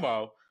holiday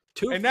promo.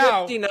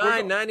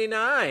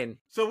 $259.99.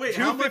 So wait,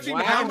 how much is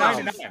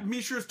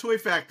Mishra's Toy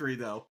Factory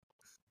though?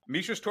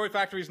 Mishra's Toy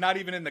Factory is not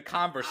even in the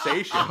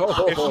conversation.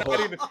 It's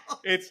not even.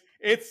 It's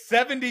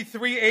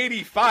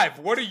 $73.85.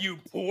 What are you,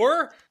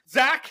 poor,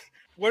 Zach?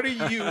 What are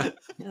you,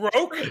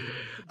 broke?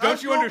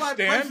 Don't you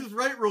understand? Price is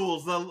Right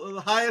rules,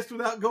 the highest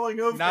without going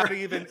over. Not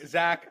even,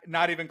 Zach.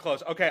 Not even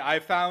close. Okay, I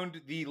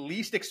found the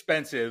least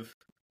expensive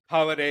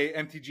holiday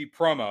MTG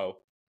promo,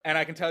 and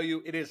I can tell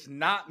you it is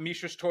not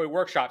Mishra's Toy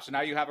Workshop. So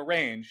now you have a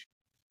range,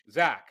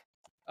 Zach.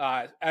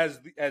 As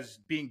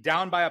being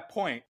down by a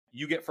point,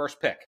 you get first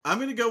pick. I'm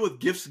going to go with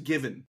Gifts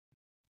Given.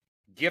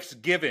 Gifts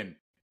Given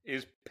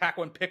is pack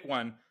one, pick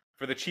one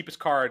for the cheapest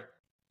card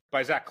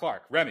by Zach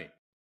Clark. Remy.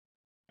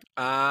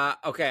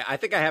 Okay, I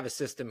think I have a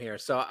system here.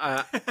 So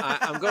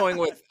I'm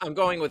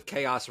going with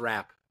Chaos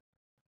Wrap.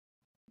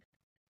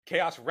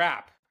 Chaos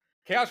Wrap.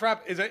 Chaos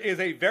Wrap is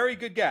a very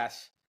good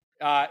guess.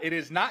 It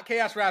is not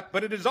Chaos Wrap,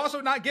 but it is also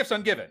not Gifts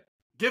Ungiven.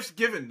 Gifts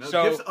Given. No,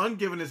 so, Gifts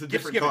Ungiven is a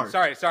different card.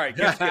 Sorry.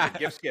 Gifts Given.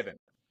 Gifts Given.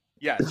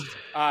 Yes.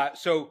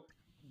 So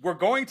we're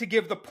going to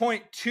give the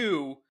point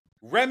to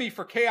Remy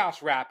for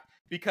Chaos Wrap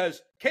because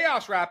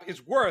Chaos Wrap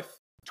is worth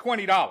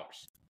 $20.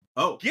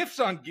 Oh,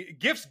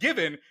 Gifts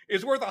Given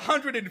is worth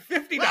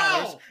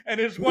 $150 and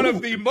is one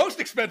of the most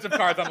expensive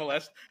cards on the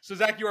list. So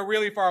Zach, you are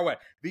really far away.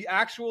 The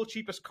actual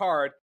cheapest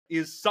card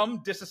is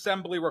Some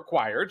Disassembly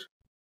Required.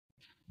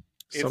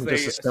 It's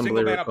a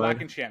single mana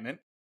black enchantment.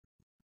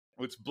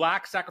 It's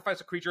black, sacrifice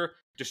a creature,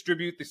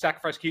 distribute the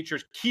sacrificed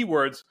creature's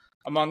keywords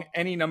among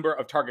any number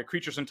of target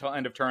creatures until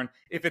end of turn.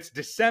 If it's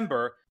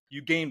December,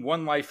 you gain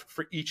 1 life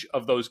for each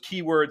of those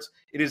keywords.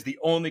 It is the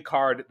only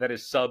card that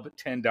is sub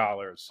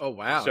 $10. Oh,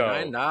 wow. So,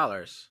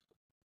 $9.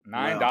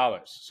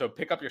 $9. So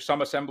pick up your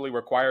some assembly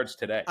requireds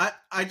today.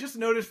 I just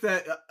noticed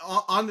that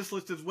on this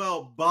list as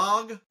well,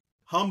 Bog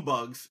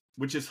Humbugs,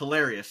 which is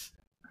hilarious.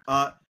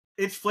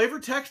 Its flavor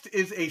text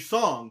is a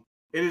song.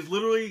 It is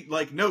literally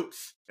like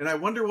notes, and I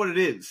wonder what it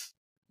is.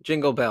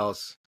 Jingle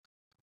bells.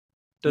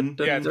 Yeah,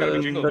 it's gotta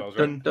be Jingle Bells,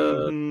 right?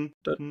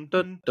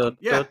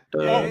 Yeah.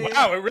 Oh,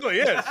 wow, it really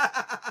is.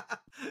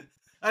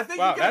 I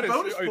think you get a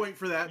bonus point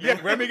for that. Yeah,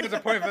 Man. Remy gets a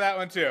point for that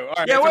one too. All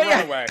right, Yeah, it's well, a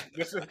runaway.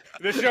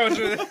 This shows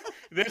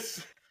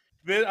this.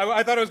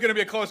 I thought it was going to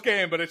be a close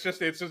game, but it's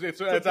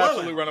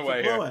absolutely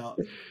runaway here.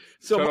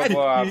 So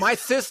my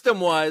system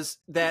was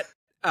that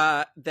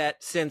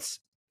since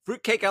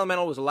Fruitcake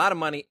Elemental was a lot of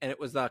money and it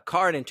was the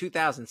card in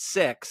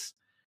 2006,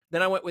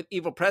 then I went with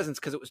Evil Presence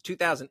because it was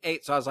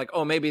 2008. So I was like,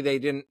 oh, maybe they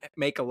didn't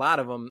make a lot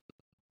of them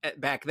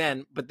back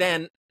then. But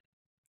then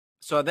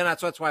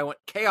that's why I went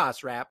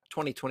Chaos Rap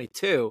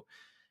 2022.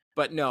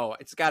 But no,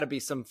 it's got to be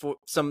something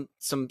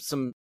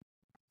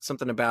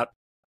about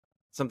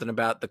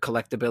the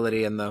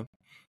collectability and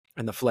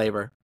the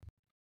flavor.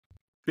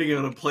 Being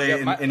able to play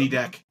in any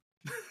deck.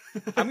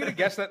 I'm going to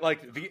guess that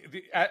like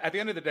at the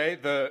end of the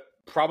day,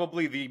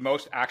 probably the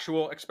most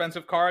actual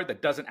expensive card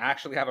that doesn't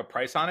actually have a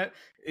price on it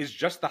is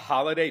just the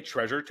holiday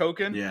treasure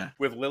token. Yeah.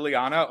 With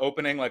Liliana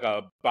opening like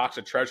a box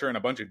of treasure and a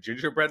bunch of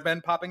gingerbread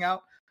men popping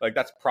out. Like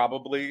that's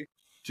probably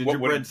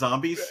gingerbread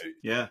zombies.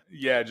 Yeah.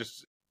 Yeah.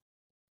 Just,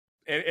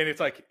 and it's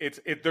like,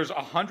 there's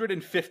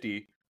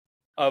 150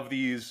 of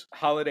these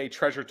holiday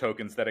treasure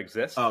tokens that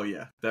exist. Oh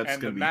yeah. That's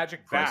and the gonna be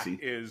magic pricey.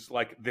 back is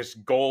like this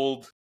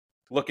gold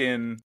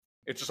looking,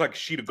 it's just like a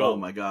sheet of gold. Oh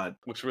my God.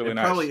 Looks really it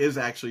nice. Probably is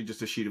actually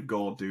just a sheet of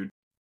gold, dude.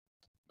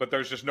 But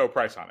there's just no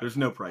price on it. There's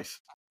no price.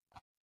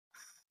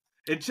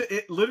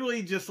 It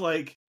literally just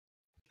like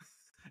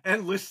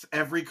and lists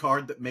every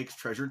card that makes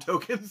treasure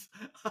tokens.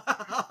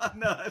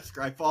 No, that's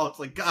Skyfall. It's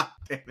like, God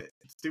damn it.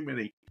 It's too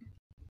many.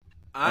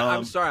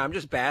 I'm sorry. I'm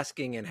just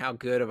basking in how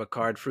good of a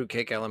card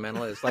Fruitcake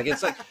Elemental is. Like,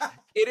 it's like,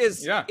 it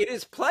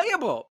is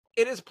playable.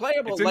 It is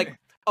playable. Like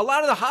a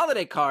lot of the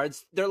holiday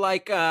cards, they're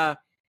like,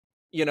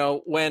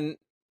 when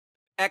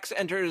X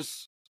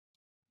enters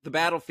the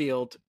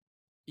battlefield,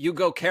 you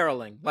go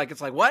caroling. Like,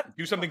 it's like, what?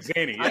 Do something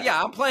zany.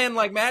 Yeah, I'm playing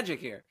like Magic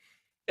here.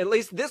 At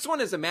least this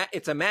one is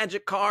it's a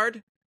Magic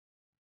card.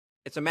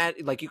 It's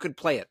like you could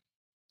play it.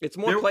 It's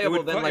more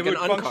playable than like an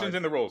uncard. Functions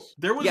in the rules.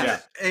 There was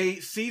a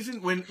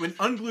season when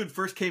Unglued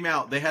first came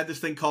out. They had this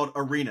thing called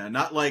Arena,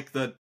 not like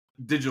the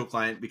digital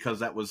client, because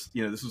that was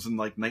this was in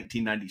like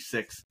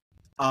 1996,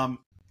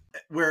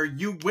 where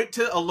you went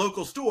to a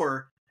local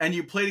store and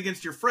you played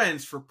against your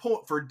friends for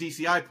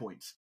DCI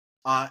points.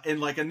 In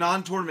like a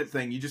non-tournament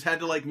thing, you just had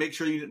to like make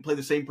sure you didn't play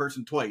the same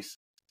person twice.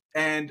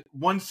 And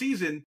one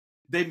season,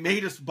 they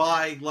made us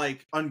buy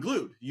like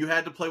Unglued. You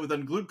had to play with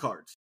Unglued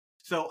cards.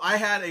 So I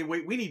had a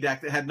Wait Weenie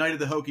deck that had Knight of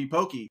the Hokey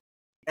Pokey,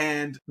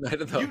 and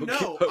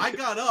I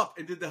got up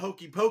and did the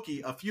Hokey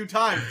Pokey a few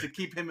times to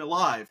keep him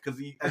alive because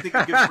I think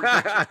it gives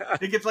protection.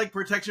 It gets like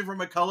protection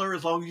from a color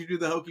as long as you do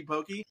the Hokey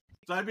Pokey.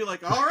 So I'd be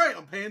like, all right,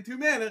 I'm paying 2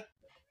 mana.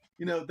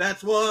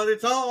 That's what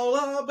it's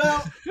all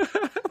about.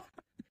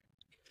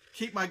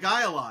 Keep my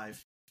guy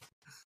alive.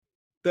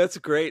 That's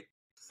great.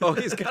 Oh,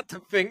 he's got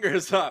the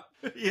fingers up.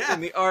 Yeah.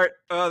 In the art.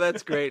 Oh,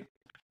 that's great.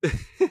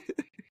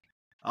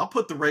 I'll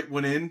put the right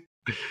one in.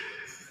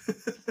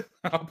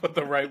 I'll put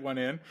the right one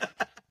in.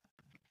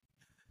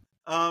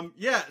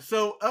 Yeah.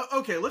 So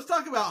okay, let's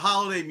talk about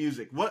holiday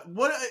music. What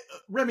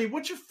Remy?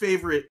 What's your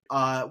favorite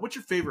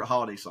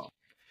holiday song?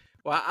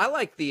 Well, I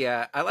like the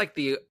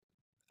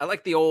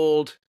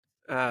old.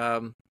 I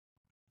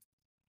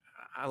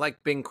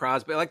like Bing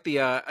Crosby. I like the.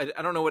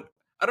 I don't know what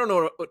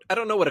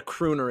a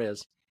crooner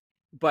is,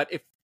 but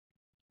if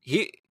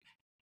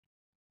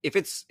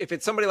it's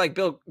somebody like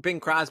Bing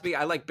Crosby,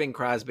 I like Bing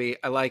Crosby.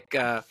 I like.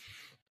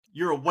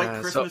 You're a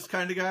White Christmas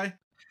kind of guy?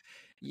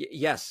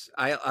 Yes.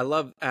 I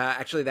love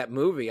actually that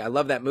movie. I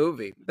love that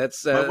movie. My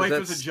wife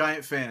was a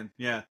giant fan.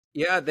 Yeah.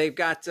 Yeah, they've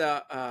got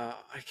I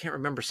can't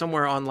remember,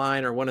 somewhere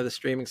online or one of the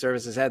streaming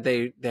services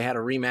they had a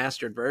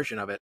remastered version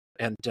of it.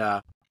 And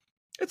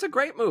it's a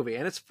great movie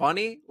and it's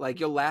funny. Like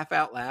you'll laugh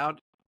out loud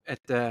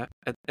at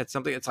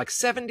something. It's like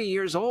 70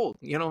 years old.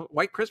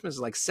 White Christmas is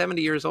like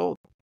 70 years old.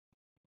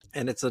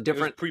 And it's a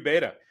different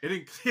pre-beta.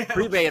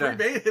 Pre-beta.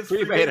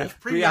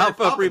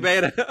 Pre-alpha,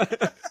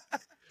 pre-beta.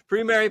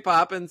 Pre-Mary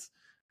Poppins.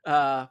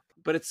 But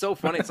it's so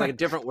funny. It's like a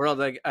different world.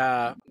 Like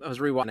I was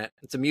rewatching it.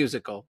 It's a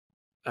musical.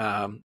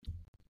 And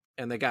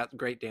they got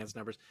great dance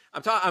numbers.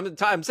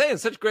 I'm saying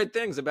such great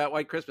things about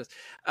White Christmas.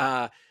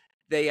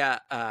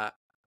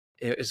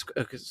 It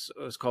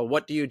was called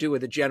 "What Do You Do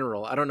with a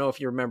General?" I don't know if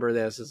you remember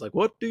this. It's like,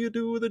 "What do you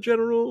do with a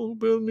general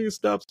when he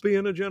stops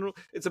being a general?"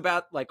 It's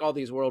about like all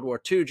these World War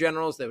II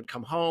generals. They would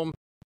come home,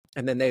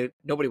 and then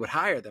nobody would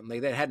hire them.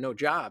 They had no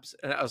jobs.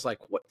 And I was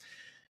like, "What?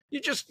 You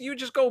just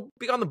go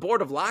be on the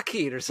board of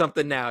Lockheed or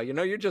something now?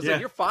 You're just like,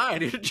 you're fine.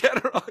 You're a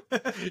general."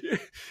 I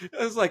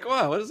was like,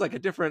 "Wow, it was like a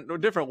different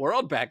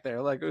world back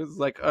there." Like it was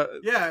like,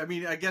 yeah. I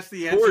mean, I guess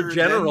the answer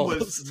then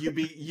was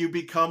you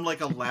become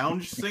like a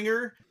lounge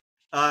singer.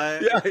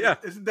 Yeah.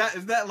 Isn't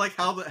that like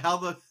how it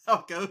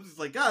goes? It's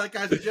like, God, that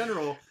guy's a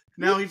general.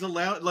 Now he's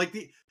allowed. Like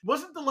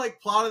wasn't the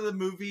like plot of the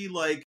movie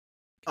like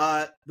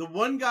the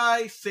one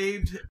guy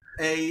saved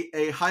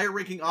a higher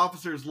ranking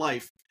officer's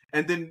life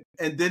and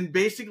then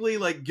basically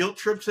like guilt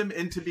trips him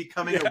into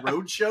becoming a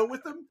road show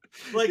with him.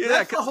 Like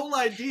that's the whole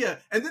idea.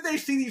 And then they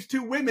see these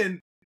two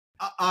women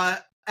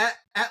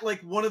at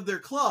like one of their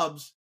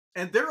clubs,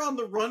 and they're on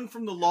the run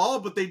from the law,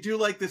 but they do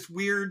like this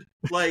weird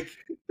like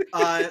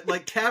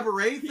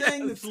cabaret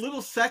thing that's a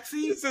little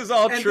sexy. This is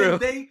all true.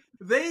 Then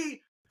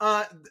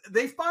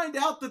they find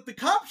out that the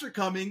cops are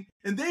coming,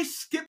 and they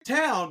skip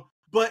town.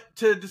 But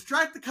to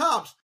distract the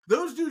cops,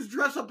 those dudes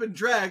dress up in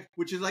drag,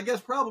 which is I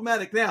guess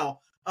problematic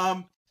now.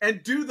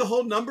 And do the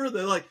whole number.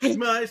 They're like,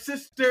 my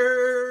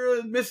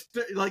sister,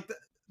 Mister, like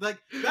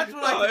that's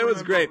what I. It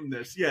was great. From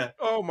this, yeah.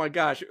 Oh my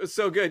gosh, it was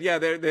so good. Yeah,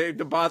 they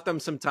bought them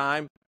some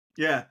time.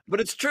 Yeah,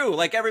 but it's true.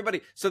 Like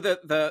everybody, so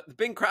the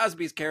Bing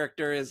Crosby's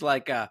character is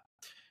like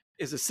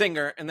is a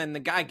singer, and then the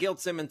guy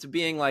guilts him into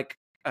being like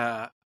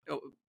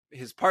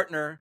his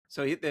partner.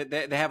 So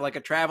they have like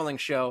a traveling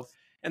show,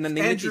 and then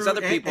they meet these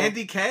other people.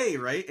 Andy K,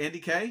 right? Andy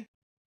K.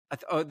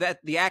 That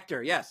the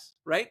actor, yes,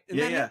 right?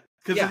 Yeah,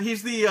 because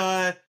he's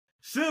the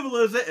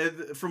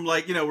civilization from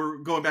like we're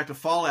going back to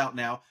Fallout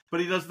now,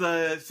 but he does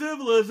the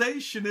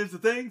civilization is the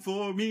thing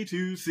for me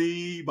to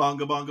see.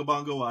 Bongo bongo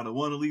bongo. I don't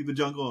want to leave the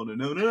jungle.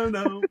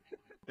 No.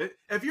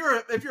 If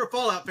you're a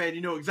Fallout fan, you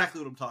know exactly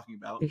what I'm talking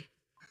about.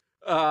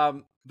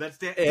 That's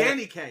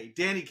Danny K.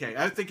 Danny K.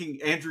 I was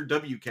thinking Andrew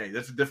WK.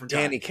 That's a different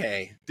guy. Danny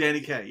K.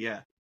 Danny K.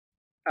 Yeah.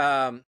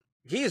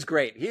 He is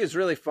great. He is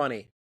really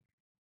funny.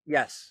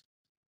 Yes.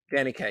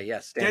 Danny K.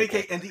 Yes. Danny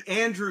K. And the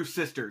Andrews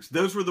sisters.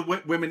 Those were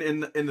the women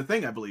in the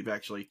thing, I believe,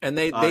 actually. And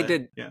they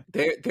did. Yeah.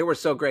 They were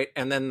so great.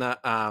 And then the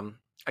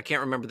I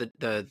can't remember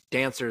the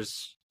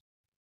dancer's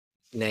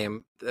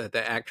name,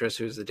 the actress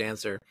who's the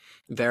dancer,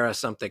 Vera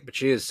something, but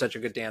she is such a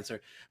good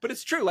dancer. But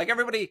it's true. Like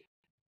everybody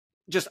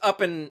just up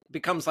and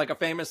becomes like a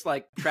famous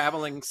like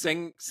traveling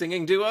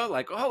singing duo.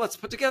 Like, oh, we'll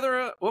put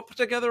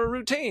together a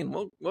routine.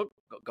 We'll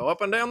go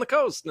up and down the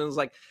coast. And it was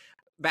like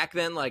back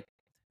then, like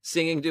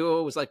singing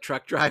duo was like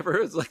truck driver.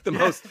 It was like the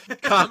most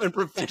common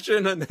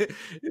profession in the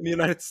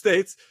United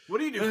States. What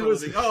do you do for a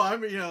living? Oh,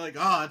 I'm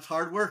it's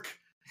hard work.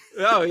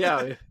 Oh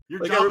yeah, you're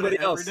like everybody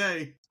else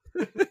every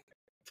day.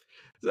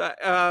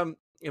 So,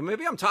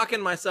 maybe I'm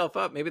talking myself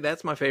up. Maybe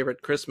that's my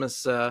favorite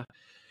Christmas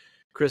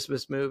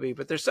movie.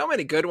 But there's so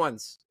many good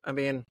ones. I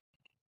mean,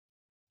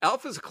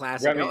 Elf is a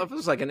classic. Remy, Elf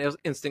is like an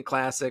instant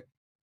classic.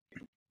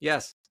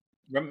 Yes.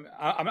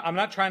 I'm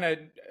not trying to.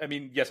 I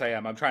mean, yes, I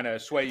am. I'm trying to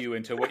sway you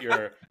into what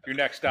your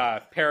next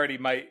parody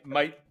might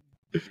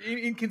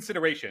in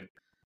consideration.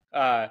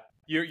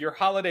 Your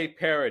holiday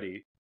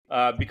parody,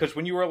 because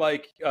when you were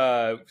like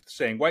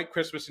saying White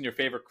Christmas and your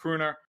favorite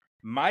crooner,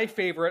 my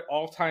favorite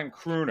all-time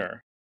crooner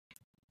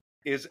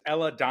is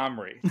Ella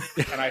Domry,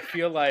 and I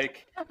feel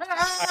like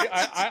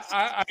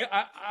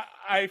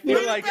I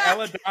feel like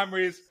Ella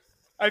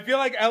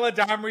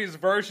Domry's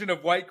version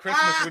of White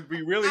Christmas would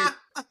be really,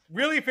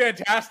 really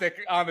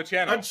fantastic on the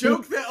channel. A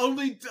joke that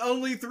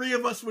only three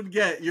of us would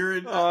get. Your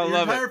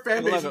entire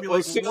fan base would be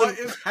like, "What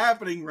is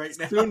happening right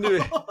now?"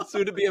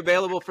 Soon to be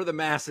available for the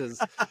masses.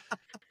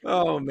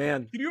 Oh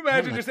man! Can you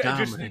imagine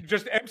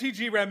just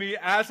MTG Remy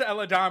as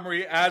Ella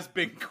Domry as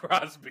Bing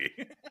Crosby?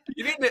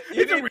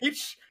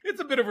 It's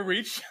a bit of a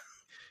reach.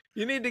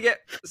 You need to get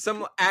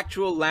some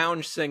actual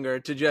lounge singer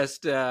to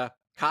just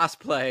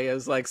cosplay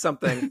as like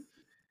something.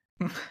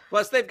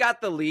 Plus, they've got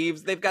the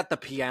leaves. They've got the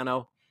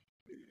piano.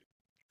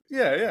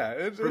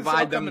 Yeah.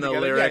 Provide them the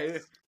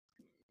lyrics.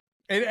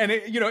 Yeah. And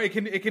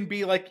it can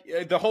be like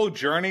the whole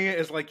journey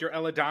is like you're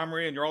Ella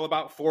Domry and you're all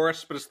about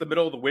forests, but it's the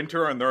middle of the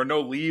winter and there are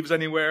no leaves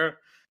anywhere.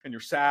 And you're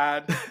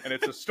sad, and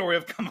it's a story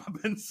of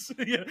comeuppance.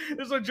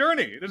 There's a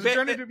journey. There's a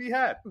journey to be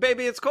had.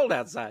 Baby, it's cold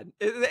outside.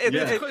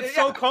 It's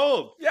so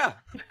cold. Yeah.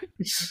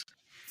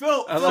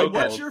 Phil,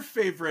 what's your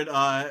favorite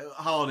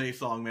holiday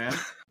song, man?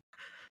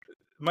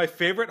 My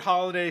favorite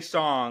holiday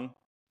song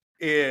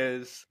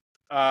is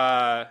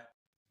okay.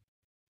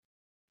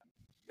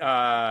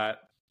 I'm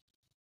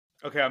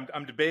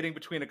debating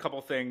between a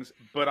couple things,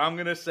 but I'm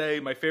gonna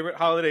say my favorite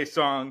holiday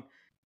song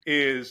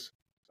is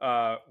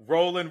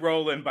 "Rollin'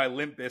 Rollin' by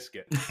Limp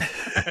Bizkit."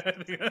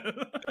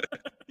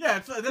 Yeah,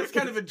 that's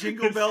kind of a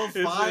Jingle Bells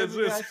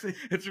vibe.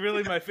 It's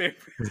really my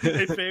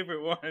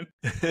favorite one.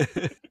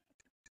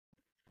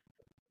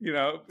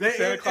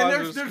 Santa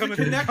Claus is coming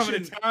to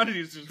town, and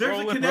he's just there's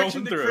rolling, a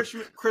connection rolling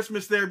to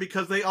Christmas there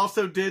because they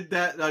also did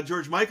that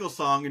George Michael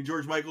song, and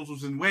George Michael's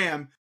was in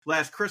Wham!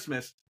 Last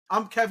Christmas.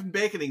 I'm Kevin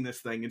Baconing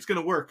this thing. It's going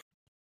to work.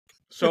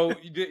 So,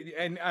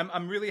 and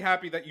I'm really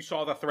happy that you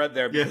saw the thread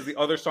there because the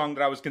other song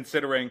that I was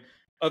considering,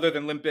 other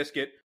than Limp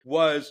Bizkit,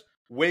 was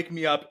 "Wake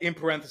Me Up" in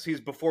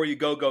parentheses "Before You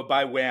Go Go"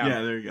 by Wham.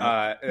 Yeah, there you go.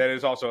 That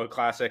is also a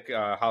classic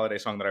holiday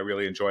song that I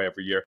really enjoy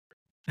every year.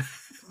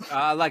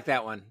 I like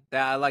that one.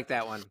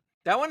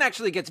 That one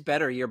actually gets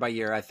better year by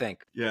year, I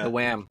think. Yeah. The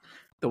Wham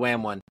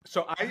one.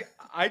 So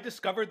I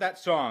discovered that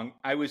song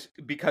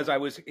because I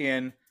was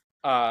in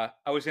I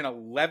was in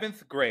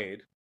 11th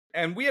grade,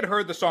 and we had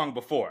heard the song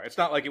before. It's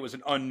not like it was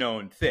an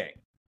unknown thing.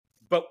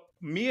 But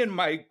me and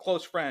my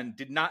close friend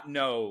did not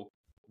know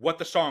what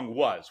the song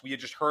was. We had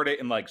just heard it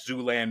in like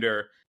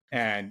Zoolander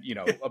and,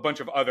 a bunch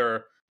of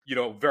other,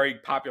 very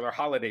popular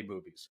holiday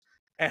movies.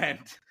 And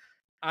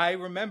I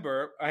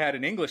remember I had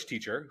an English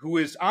teacher who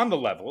was on the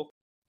level,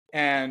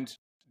 and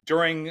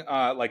during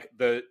like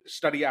the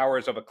study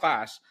hours of a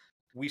class,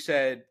 we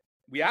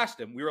asked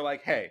him, we were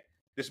like, hey,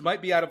 this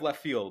might be out of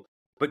left field,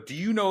 but do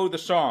you know the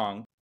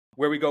song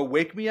where we go,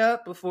 wake me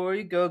up before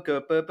you go,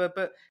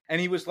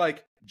 and he was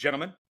like,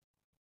 gentlemen,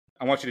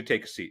 I want you to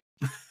take a seat.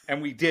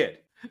 And we did.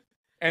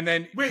 And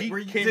then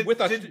he came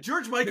with us. Did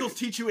George Michaels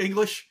teach you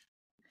English?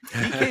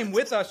 He came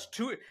with us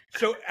to.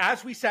 So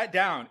as we sat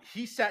down,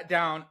 he sat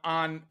down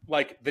on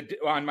like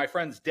on my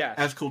friend's desk,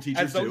 as cool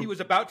teachers as though do. He was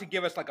about to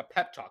give us like a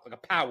pep talk, like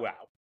a powwow,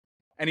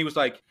 and he was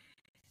like,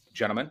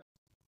 "Gentlemen,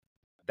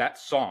 that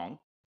song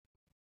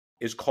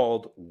is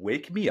called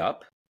 "Wake Me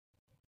Up,"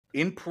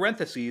 in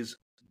parentheses,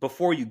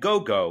 "Before You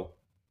Go"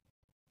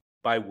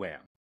 by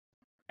Wham."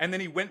 And then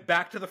he went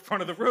back to the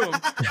front of the room.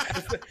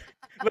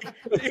 Like,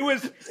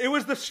 it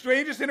was the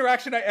strangest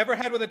interaction I ever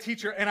had with a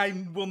teacher, and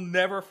I will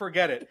never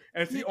forget it.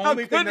 And it's the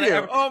only thing that I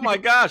ever. Oh my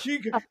gosh!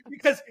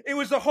 Because it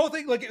was the whole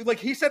thing. Like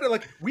he said it.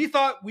 Like we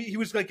thought he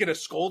was like going to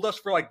scold us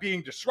for like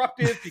being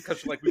disruptive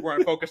because like we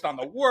weren't focused on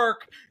the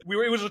work.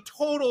 It was a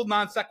total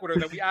non sequitur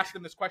that we asked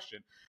him this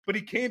question. But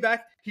he came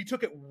back. He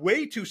took it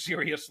way too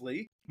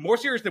seriously, more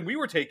serious than we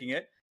were taking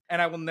it.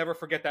 And I will never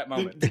forget that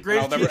moment. The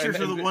greatest teachers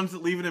are the ones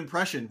that leave an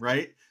impression,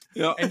 right?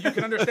 Yeah. And you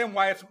can understand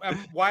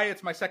why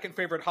it's my second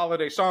favorite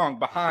holiday song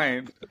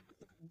behind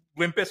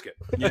Limp Bizkit.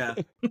 Yeah.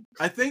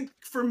 I think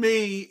for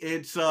me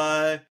it's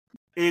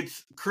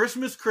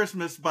Christmas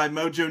Christmas by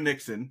Mojo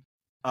Nixon,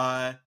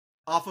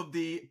 off of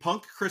the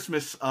Punk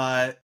Christmas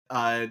like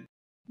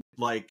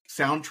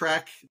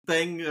soundtrack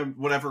thing,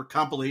 whatever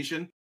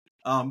compilation.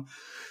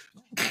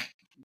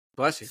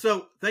 Bless you.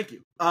 So thank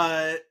you.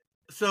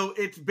 So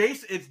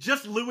it's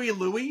just Louie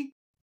Louie,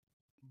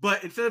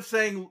 but instead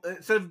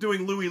of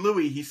doing Louie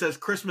Louie, he says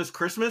Christmas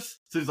Christmas.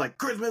 So he's like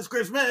Christmas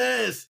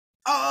Christmas.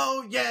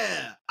 Oh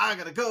yeah, I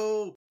gotta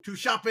go to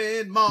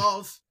shopping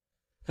malls.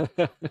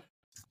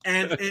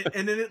 and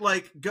then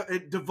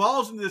it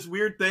devolves into this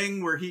weird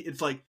thing where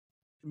it's like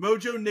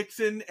Mojo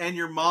Nixon and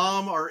your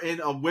mom are in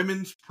a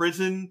women's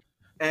prison,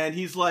 and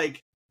he's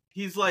like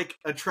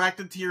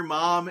attracted to your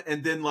mom,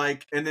 and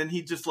then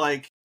he just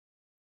like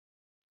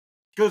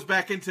goes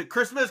back into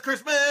Christmas,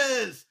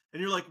 Christmas,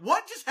 and you're like,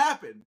 what just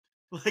happened?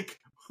 Like,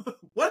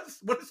 what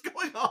is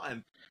going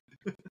on?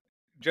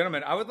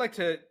 Gentlemen, I would like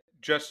to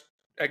just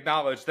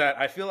acknowledge that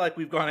I feel like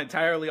we've gone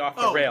entirely off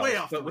the rails. Way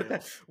off the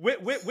rails.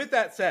 With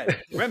that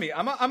said, Remy,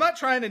 I'm not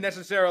trying to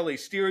necessarily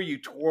steer you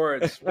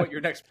towards what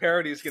your next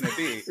parody is going to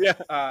be.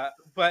 Yeah.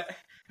 But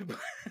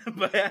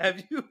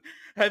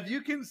have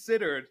you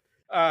considered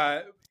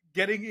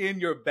getting in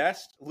your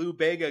best Lou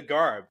Bega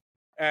garb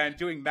and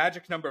doing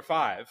Magic number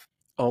 5?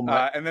 Oh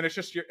my! And then it's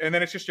just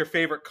your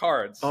favorite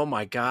cards. Oh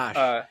my gosh!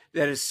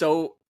 That is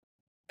so.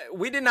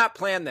 We did not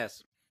plan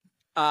this.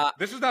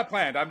 This is not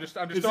planned. I'm just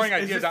throwing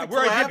ideas out.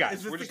 We're idea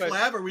guys. Is this the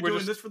collab? Are we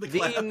doing this for the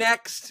collab? The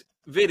next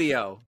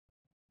video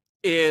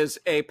is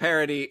a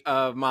parody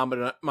of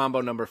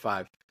Mambo number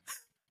 5.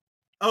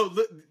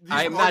 Oh,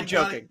 I am not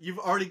joking. You've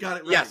already got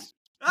it ready. Yes.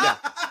 Yeah.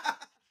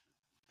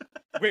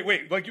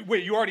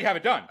 Wait! You already have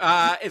it done.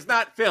 It's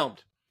not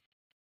filmed,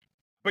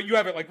 but you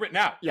have it like written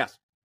out. Yes.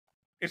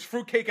 It's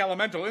Fruitcake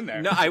Elemental in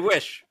there. No, I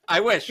wish.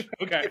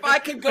 Okay. If I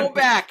could go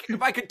back,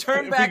 if I could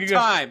turn back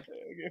time.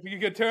 If you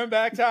could turn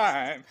back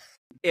time.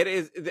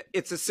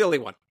 It's a silly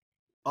one.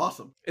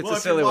 Awesome. It's well, a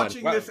silly one. If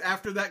you're watching one. this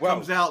after that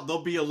comes out,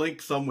 there'll be a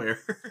link somewhere.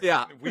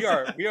 Yeah. We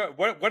are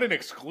what an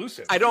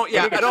exclusive. I don't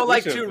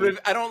like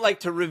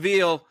to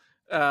reveal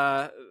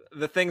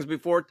the things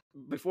before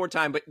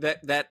time, but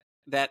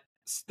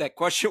that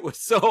question was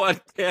so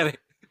uncanny.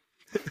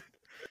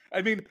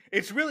 I mean,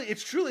 it's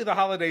truly the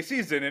holiday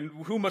season, and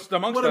who amongst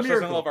us miracle.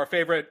 doesn't love our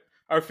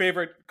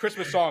favorite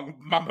Christmas song,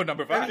 Mambo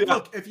number 5? And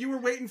look, if you were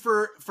waiting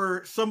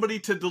for somebody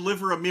to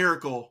deliver a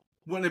miracle,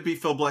 wouldn't it be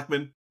Phil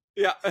Blackman?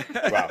 Yeah.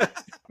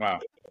 Wow.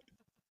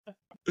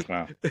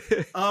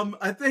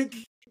 I think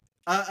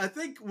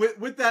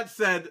with that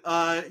said,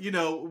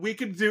 we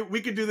could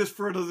do this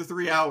for another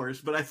 3 hours,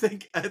 but I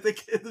think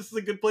this is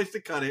a good place to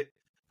cut it.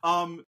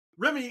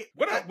 Remy,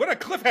 what a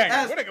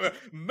cliffhanger!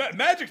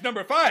 Magic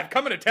number 5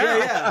 coming to town.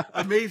 Yeah,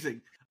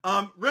 amazing.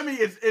 Remy,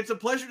 it's a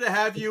pleasure to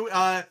have you.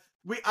 I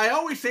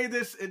always say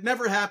this; it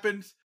never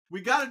happens. We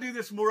got to do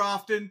this more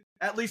often,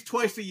 at least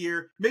twice a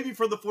year, maybe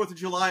for the 4th of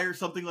July or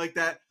something like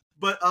that.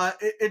 But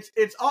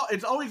it's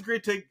always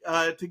great to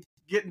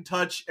get in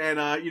touch and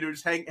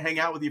just hang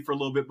out with you for a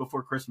little bit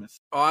before Christmas.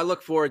 Oh, I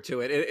look forward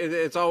to it.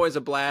 It's always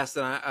a blast,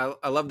 and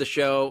I love the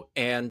show.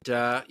 And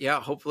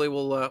hopefully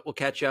we'll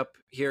catch up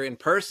here in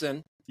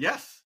person.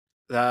 Yes.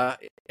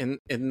 In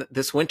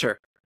this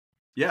winter.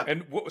 Yeah.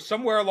 And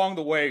somewhere along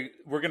the way,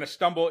 we're going to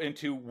stumble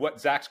into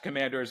what ZAC's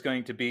commander is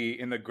going to be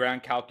in the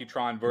Grand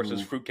Calcutron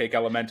versus Fruitcake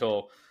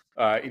Elemental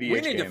EDH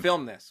We need to game.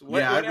 film this.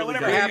 Yeah, I really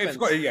Whatever do. happens,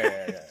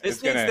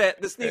 Yeah.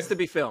 this needs to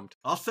be filmed.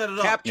 I'll set it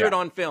up. Captured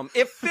on film.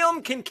 If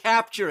film can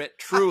capture it,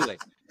 truly.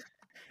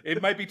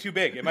 It might be too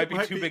big. It might be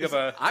too big of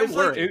a. I'm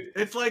worried.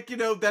 It's like,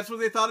 that's what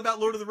they thought about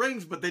Lord of the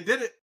Rings, but they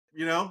did it.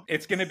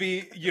 It's going to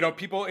be,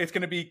 people. It's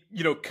going to be,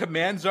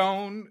 Command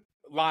Zone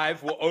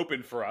Live will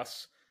open for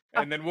us,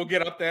 and then we'll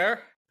get up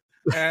there,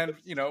 and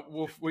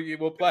we'll play.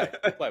 We'll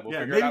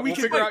figure it out. We'll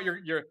figure out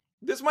your.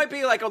 This might be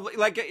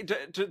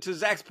to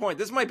Zach's point.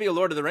 This might be a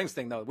Lord of the Rings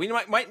thing, though. We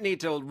might need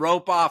to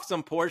rope off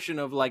some portion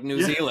of like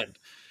New Zealand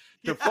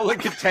to fully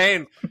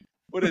contain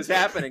what is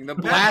happening. The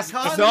blast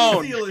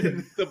zone.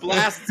 The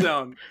blast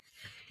zone.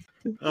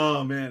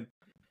 Oh man.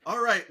 All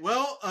right.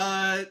 Well,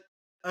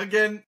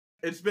 again,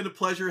 it's been a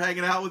pleasure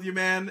hanging out with you,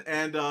 man.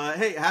 And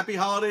hey, happy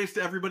holidays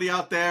to everybody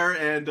out there.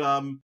 And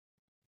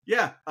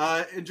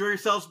enjoy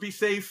yourselves. Be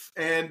safe.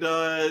 And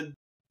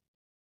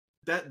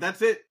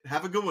that's it.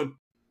 Have a good one.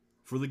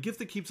 For the gift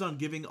that keeps on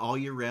giving all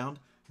year round,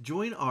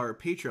 join our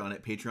Patreon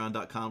at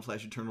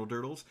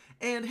patreon.com/eternaldurdles.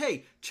 And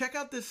hey, check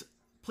out this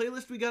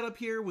playlist we got up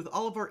here with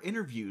all of our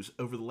interviews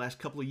over the last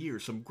couple of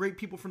years. Some great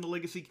people from the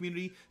Legacy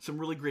community, some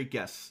really great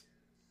guests.